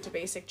when he went to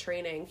basic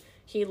training,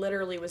 he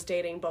literally was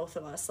dating both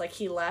of us. Like,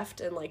 he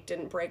left and, like,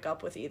 didn't break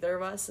up with either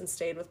of us and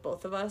stayed with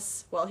both of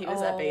us while he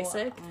was at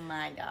basic. Oh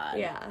my god.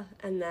 Yeah.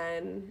 And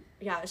then,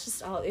 yeah, it was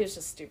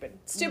just stupid.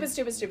 Stupid.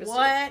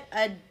 What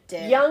a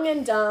dick. Young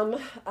and dumb.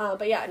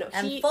 But yeah, no,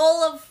 and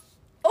full of...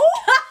 Oh!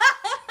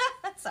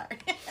 Sorry.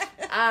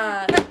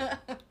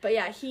 But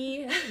yeah,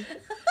 he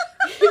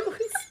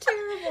was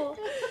terrible.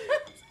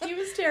 He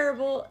was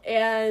terrible,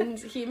 and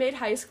he made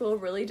high school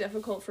really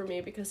difficult for me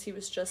because he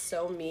was just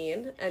so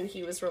mean, and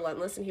he was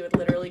relentless, and he would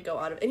literally go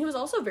out of... And he was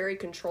also very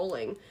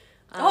controlling.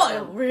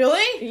 Oh,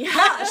 really?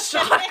 Yeah,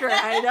 shocker,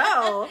 I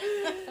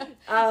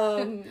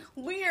know.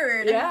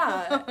 Weird.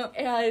 Yeah,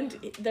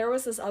 and there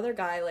was this other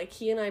guy, like,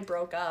 he and I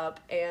broke up,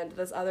 and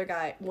this other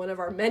guy, one of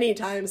our many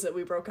times that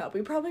we broke up,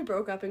 we probably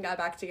broke up and got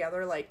back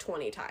together, like,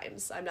 20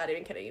 times. I'm not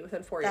even kidding you,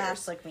 within 4 years.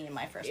 That's like me and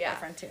my first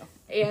boyfriend, too.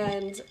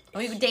 And...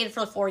 we've dated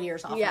for like 4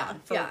 years off and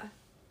on. Yeah.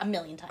 A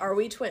million times. Are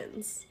we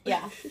twins?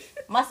 Yeah.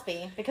 Must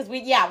be. Because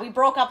we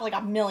broke up like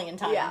a million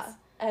times. Yeah.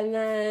 And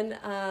then,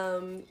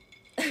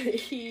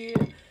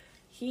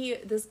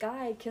 this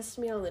guy kissed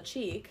me on the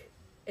cheek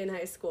in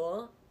high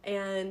school,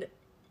 and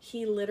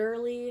he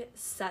literally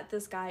set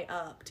this guy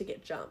up to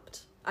get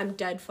jumped. I'm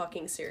dead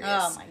fucking serious.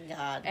 Oh my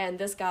god. And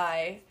this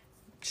guy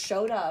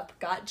showed up,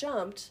 got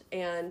jumped,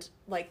 and,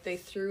 like, they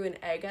threw an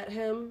egg at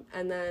him,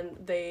 and then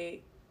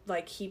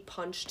he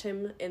punched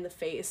him in the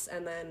face,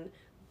 and then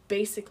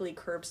basically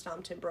curb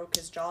stomped him, broke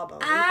his jawbone.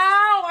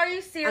 Ow, are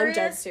you serious? I'm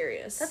dead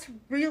serious. That's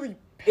really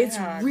bad. It's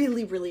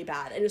really, really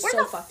bad, and it's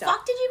so fucked up. Where the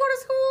fuck did you go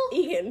to school?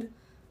 Egan.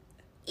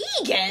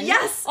 Egan?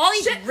 Yes. All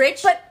these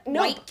rich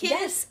white kids?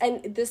 Yes,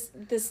 and this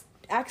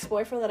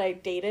ex-boyfriend that I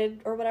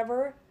dated or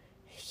whatever,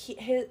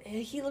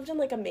 he lived in,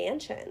 like, a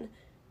mansion.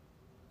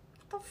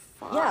 What the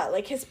fuck? Yeah,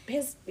 like, his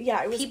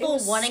it was... People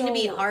wanting to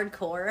be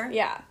hardcore.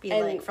 Yeah. Be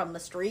like, from the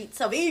streets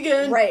of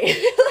Egan. Right.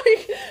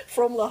 Like,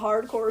 from the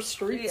hardcore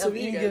streets of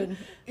Egan.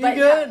 But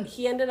yeah,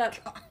 he ended up...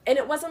 And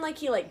it wasn't like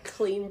he, like,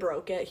 clean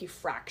broke it. He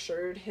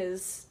fractured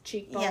his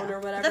cheekbone or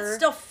whatever. That's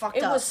still fucked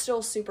up. It was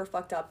still super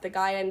fucked up. The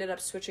guy ended up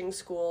switching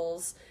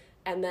schools.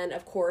 And then,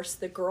 of course,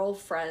 the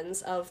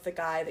girlfriends of the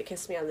guy that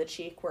kissed me on the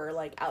cheek were,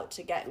 like, out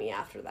to get me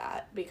after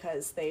that.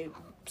 Because they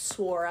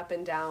swore up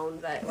and down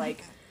that,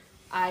 like...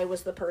 I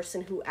was the person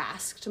who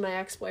asked my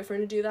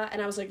ex-boyfriend to do that.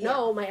 And I was like,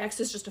 no, my ex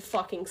is just a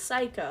fucking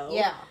psycho.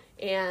 Yeah.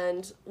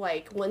 And,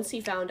 like, once he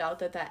found out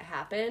that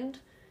happened,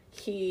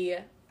 he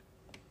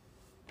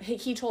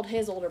told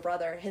his older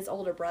brother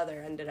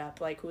ended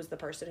up, like, who was the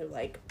person who,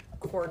 like,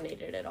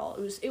 coordinated it all.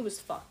 It was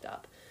fucked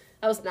up.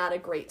 That was not a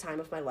great time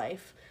of my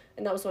life.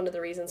 And that was one of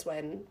the reasons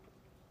when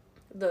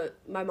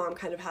my mom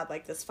kind of had,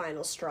 like, this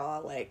final straw,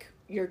 like,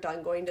 you're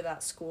done going to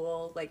that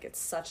school. Like, it's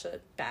such a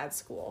bad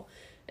school.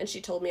 And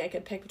she told me I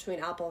could pick between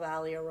Apple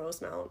Valley or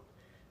Rosemount.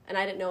 And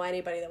I didn't know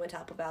anybody that went to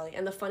Apple Valley.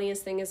 And the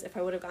funniest thing is, if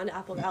I would have gone to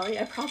Apple Valley,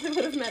 I probably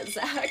would have met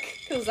Zach.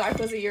 Because Zach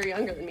was a year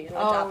younger than me and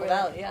went to Apple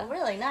Valley. Yeah.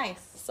 Really nice.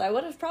 So I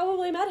would have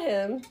probably met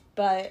him.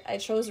 But I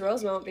chose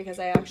Rosemount because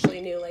I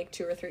actually knew, like,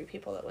 2 or 3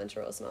 people that went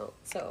to Rosemount.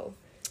 So...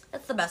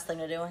 That's the best thing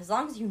to do. As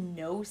long as you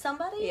know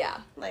somebody.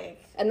 Yeah.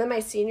 Like... And then my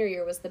senior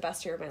year was the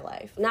best year of my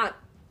life. Not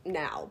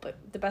now, but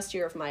the best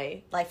year of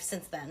my... Life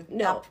since then.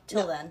 No. Up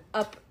till then.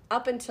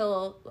 Up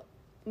until...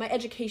 my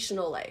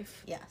educational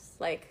life. Yes.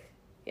 Like,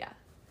 yeah.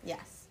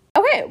 Yes.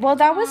 Okay, well,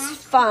 that was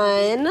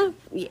fun.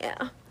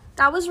 Yeah.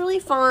 That was really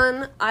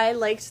fun. I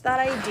liked that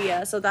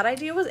idea. So that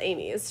idea was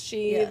Amy's.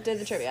 She did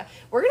the trivia.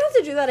 We're going to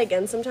have to do that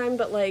again sometime,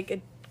 but, like,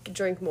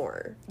 drink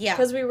more. Yeah.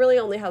 Because we really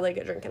only had, like,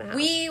 a drink and a half.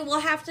 We will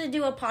have to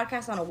do a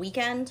podcast on a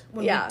weekend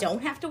when we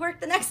don't have to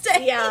work the next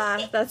day.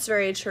 Yeah, that's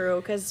very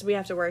true, because we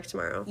have to work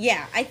tomorrow.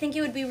 Yeah, I think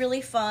it would be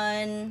really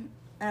fun.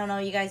 I don't know,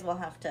 you guys will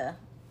have to...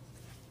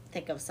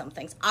 think of some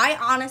things. I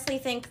honestly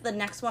think the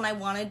next one I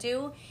want to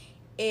do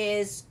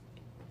is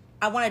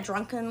I want to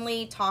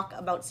drunkenly talk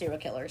about serial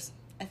killers.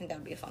 I think that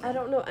would be a fun one. I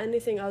don't know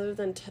anything other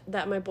than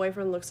that my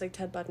boyfriend looks like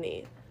Ted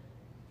Bundy.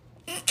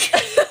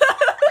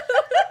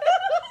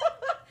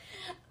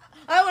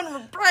 I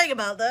wouldn't brag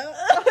about that.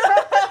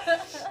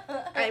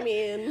 I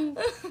mean,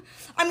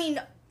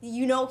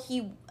 you know,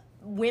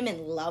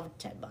 women loved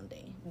Ted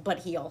Bundy, but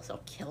he also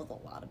killed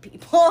a lot of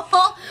people.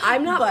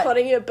 I'm not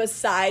putting it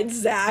beside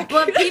Zach.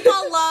 But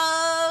people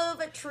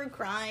love true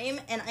crime,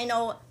 and I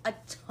know a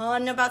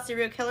ton about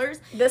serial killers.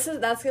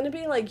 That's gonna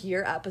be, like,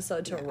 your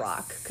episode to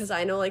rock, because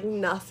I know, like,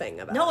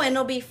 nothing about it. And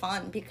it'll be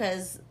fun,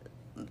 because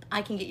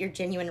I can get your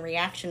genuine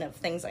reaction of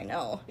things I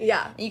know.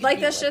 Yeah. Like,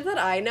 the shit that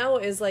I know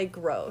is, like,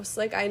 gross.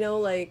 Like, I know,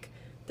 like,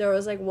 there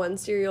was, like, one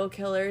serial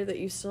killer that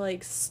used to,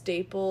 like,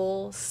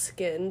 staple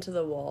skin to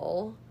the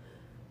wall.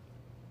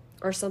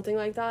 Or something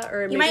like that.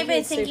 Or you might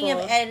be thinking of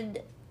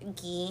Ed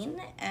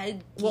Gein.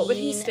 What would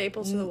he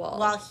staple to the wall?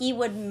 Well, he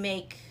would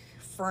make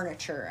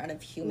furniture out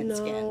of human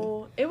skin.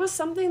 No, it was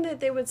something that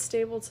they would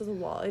staple to the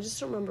wall. I just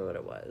don't remember what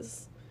it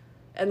was.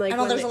 And like, I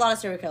know there's a lot of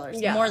serial killers.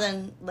 Yeah. More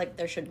than, like,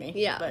 there should be.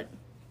 Yeah. But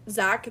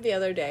Zach, the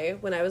other day,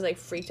 when I was, like,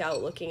 freaked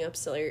out looking up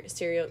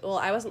serial... Well,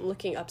 I wasn't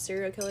looking up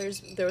serial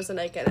killers. There was,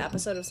 like, an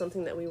episode of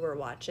something that we were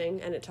watching,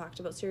 and it talked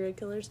about serial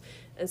killers.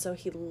 And so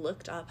he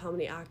looked up how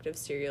many active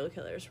serial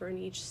killers were in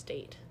each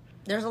state.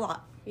 there's a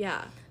lot.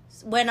 Yeah.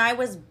 When I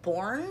was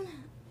born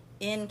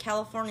in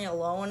California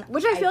alone...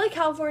 Which I feel like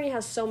California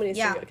has so many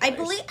serial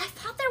killers. I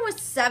thought there was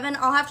 7.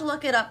 I'll have to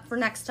look it up for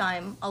next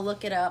time. I'll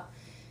look it up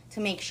to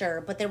make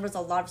sure. But there was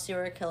a lot of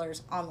serial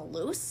killers on the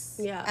loose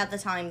at the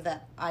time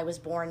that I was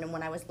born and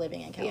when I was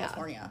living in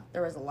California. Yeah.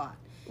 There was a lot.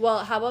 Well,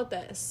 how about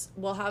this?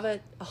 We'll have a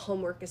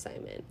homework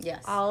assignment.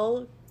 Yes.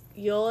 I'll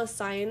look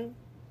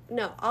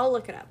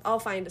it up. I'll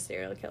find a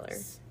serial killer.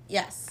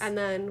 Yes. And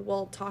then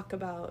we'll talk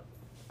about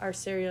our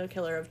serial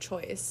killer of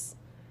choice.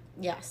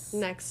 Yes.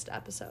 Next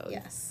episode.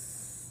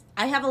 Yes.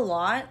 I have a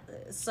lot,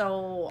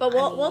 so... But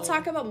we'll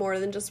talk about more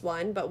than just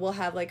one, but we'll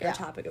have, like, our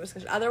topic of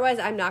discussion. Otherwise,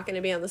 I'm not going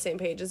to be on the same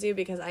page as you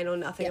because I know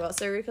nothing about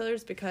serial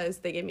killers because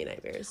they give me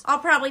nightmares. I'll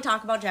probably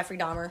talk about Jeffrey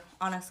Dahmer,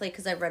 honestly,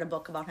 because I've read a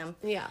book about him.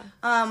 Yeah.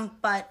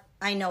 But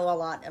I know a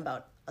lot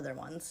about other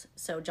ones.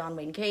 So John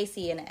Wayne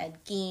Gacy and Ed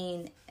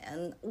Gein.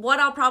 And what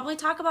I'll probably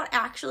talk about,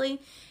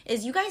 actually,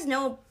 is you guys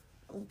know...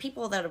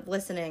 people that are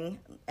listening,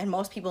 and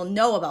most people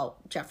know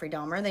about Jeffrey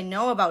Dahmer. They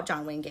know about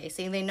John Wayne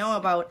Gacy. They know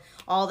about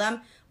all of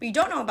them. But you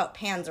don't know about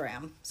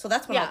Panzram. So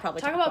that's what I'll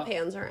probably talk about.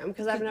 Panzram,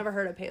 because I've never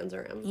heard of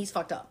Panzram. He's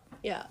fucked up.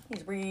 Yeah.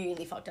 He's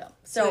really fucked up.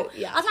 So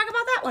I'll talk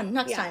about that one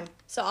next time.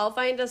 So I'll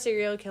find a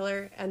serial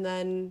killer, and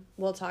then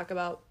we'll talk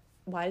about,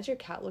 why does your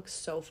cat look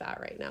so fat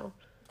right now?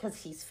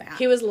 Because he's fat.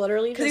 He was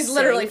literally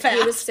fat.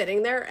 He was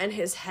sitting there, and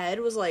his head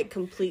was, like,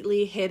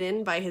 completely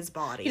hidden by his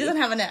body. He doesn't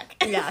have a neck.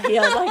 Yeah, he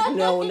has, like,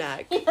 no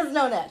neck. He has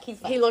no neck. He's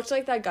fat. He looked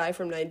like that guy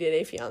from 90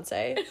 Day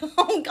Fiancé.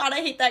 Oh, God,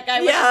 I hate that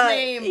guy. What's his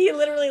name? He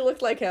literally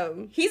looked like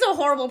him. He's a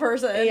horrible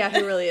person. Yeah,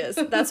 he really is.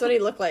 That's what he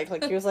looked like.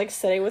 Like, he was, like,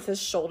 sitting with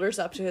his shoulders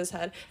up to his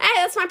head. Hey,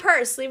 that's my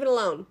purse. Leave it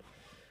alone.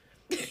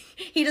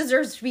 He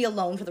deserves to be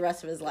alone for the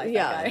rest of his life.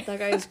 Yeah, that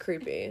guy is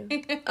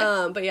creepy.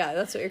 But yeah,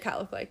 that's what your cat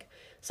looked like.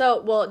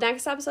 So, well,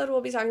 next episode we'll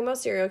be talking about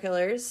serial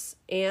killers,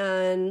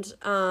 and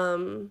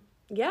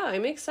yeah,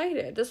 I'm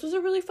excited. This was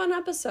a really fun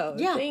episode.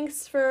 Yeah.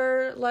 Thanks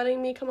for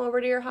letting me come over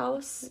to your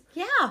house.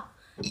 Yeah.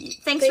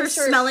 Thanks for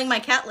smelling my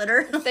cat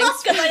litter.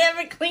 Thanks because I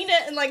haven't cleaned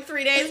it in like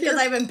 3 days because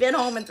I haven't been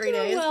home in 3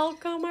 days. You're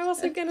welcome. I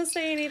wasn't gonna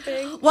say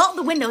anything. Well,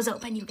 the window's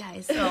open, you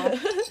guys, so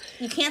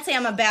you can't say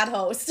I'm a bad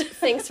host.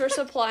 Thanks for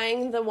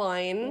supplying the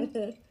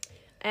wine.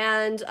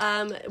 And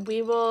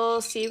we will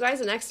see you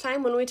guys next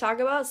time when we talk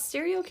about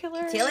serial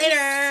killers. See you later.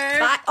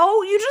 Bye.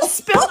 Oh, you just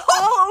spilled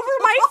all over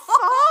my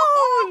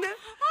phone.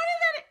 How did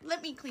that...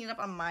 Let me clean up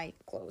on my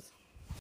clothes.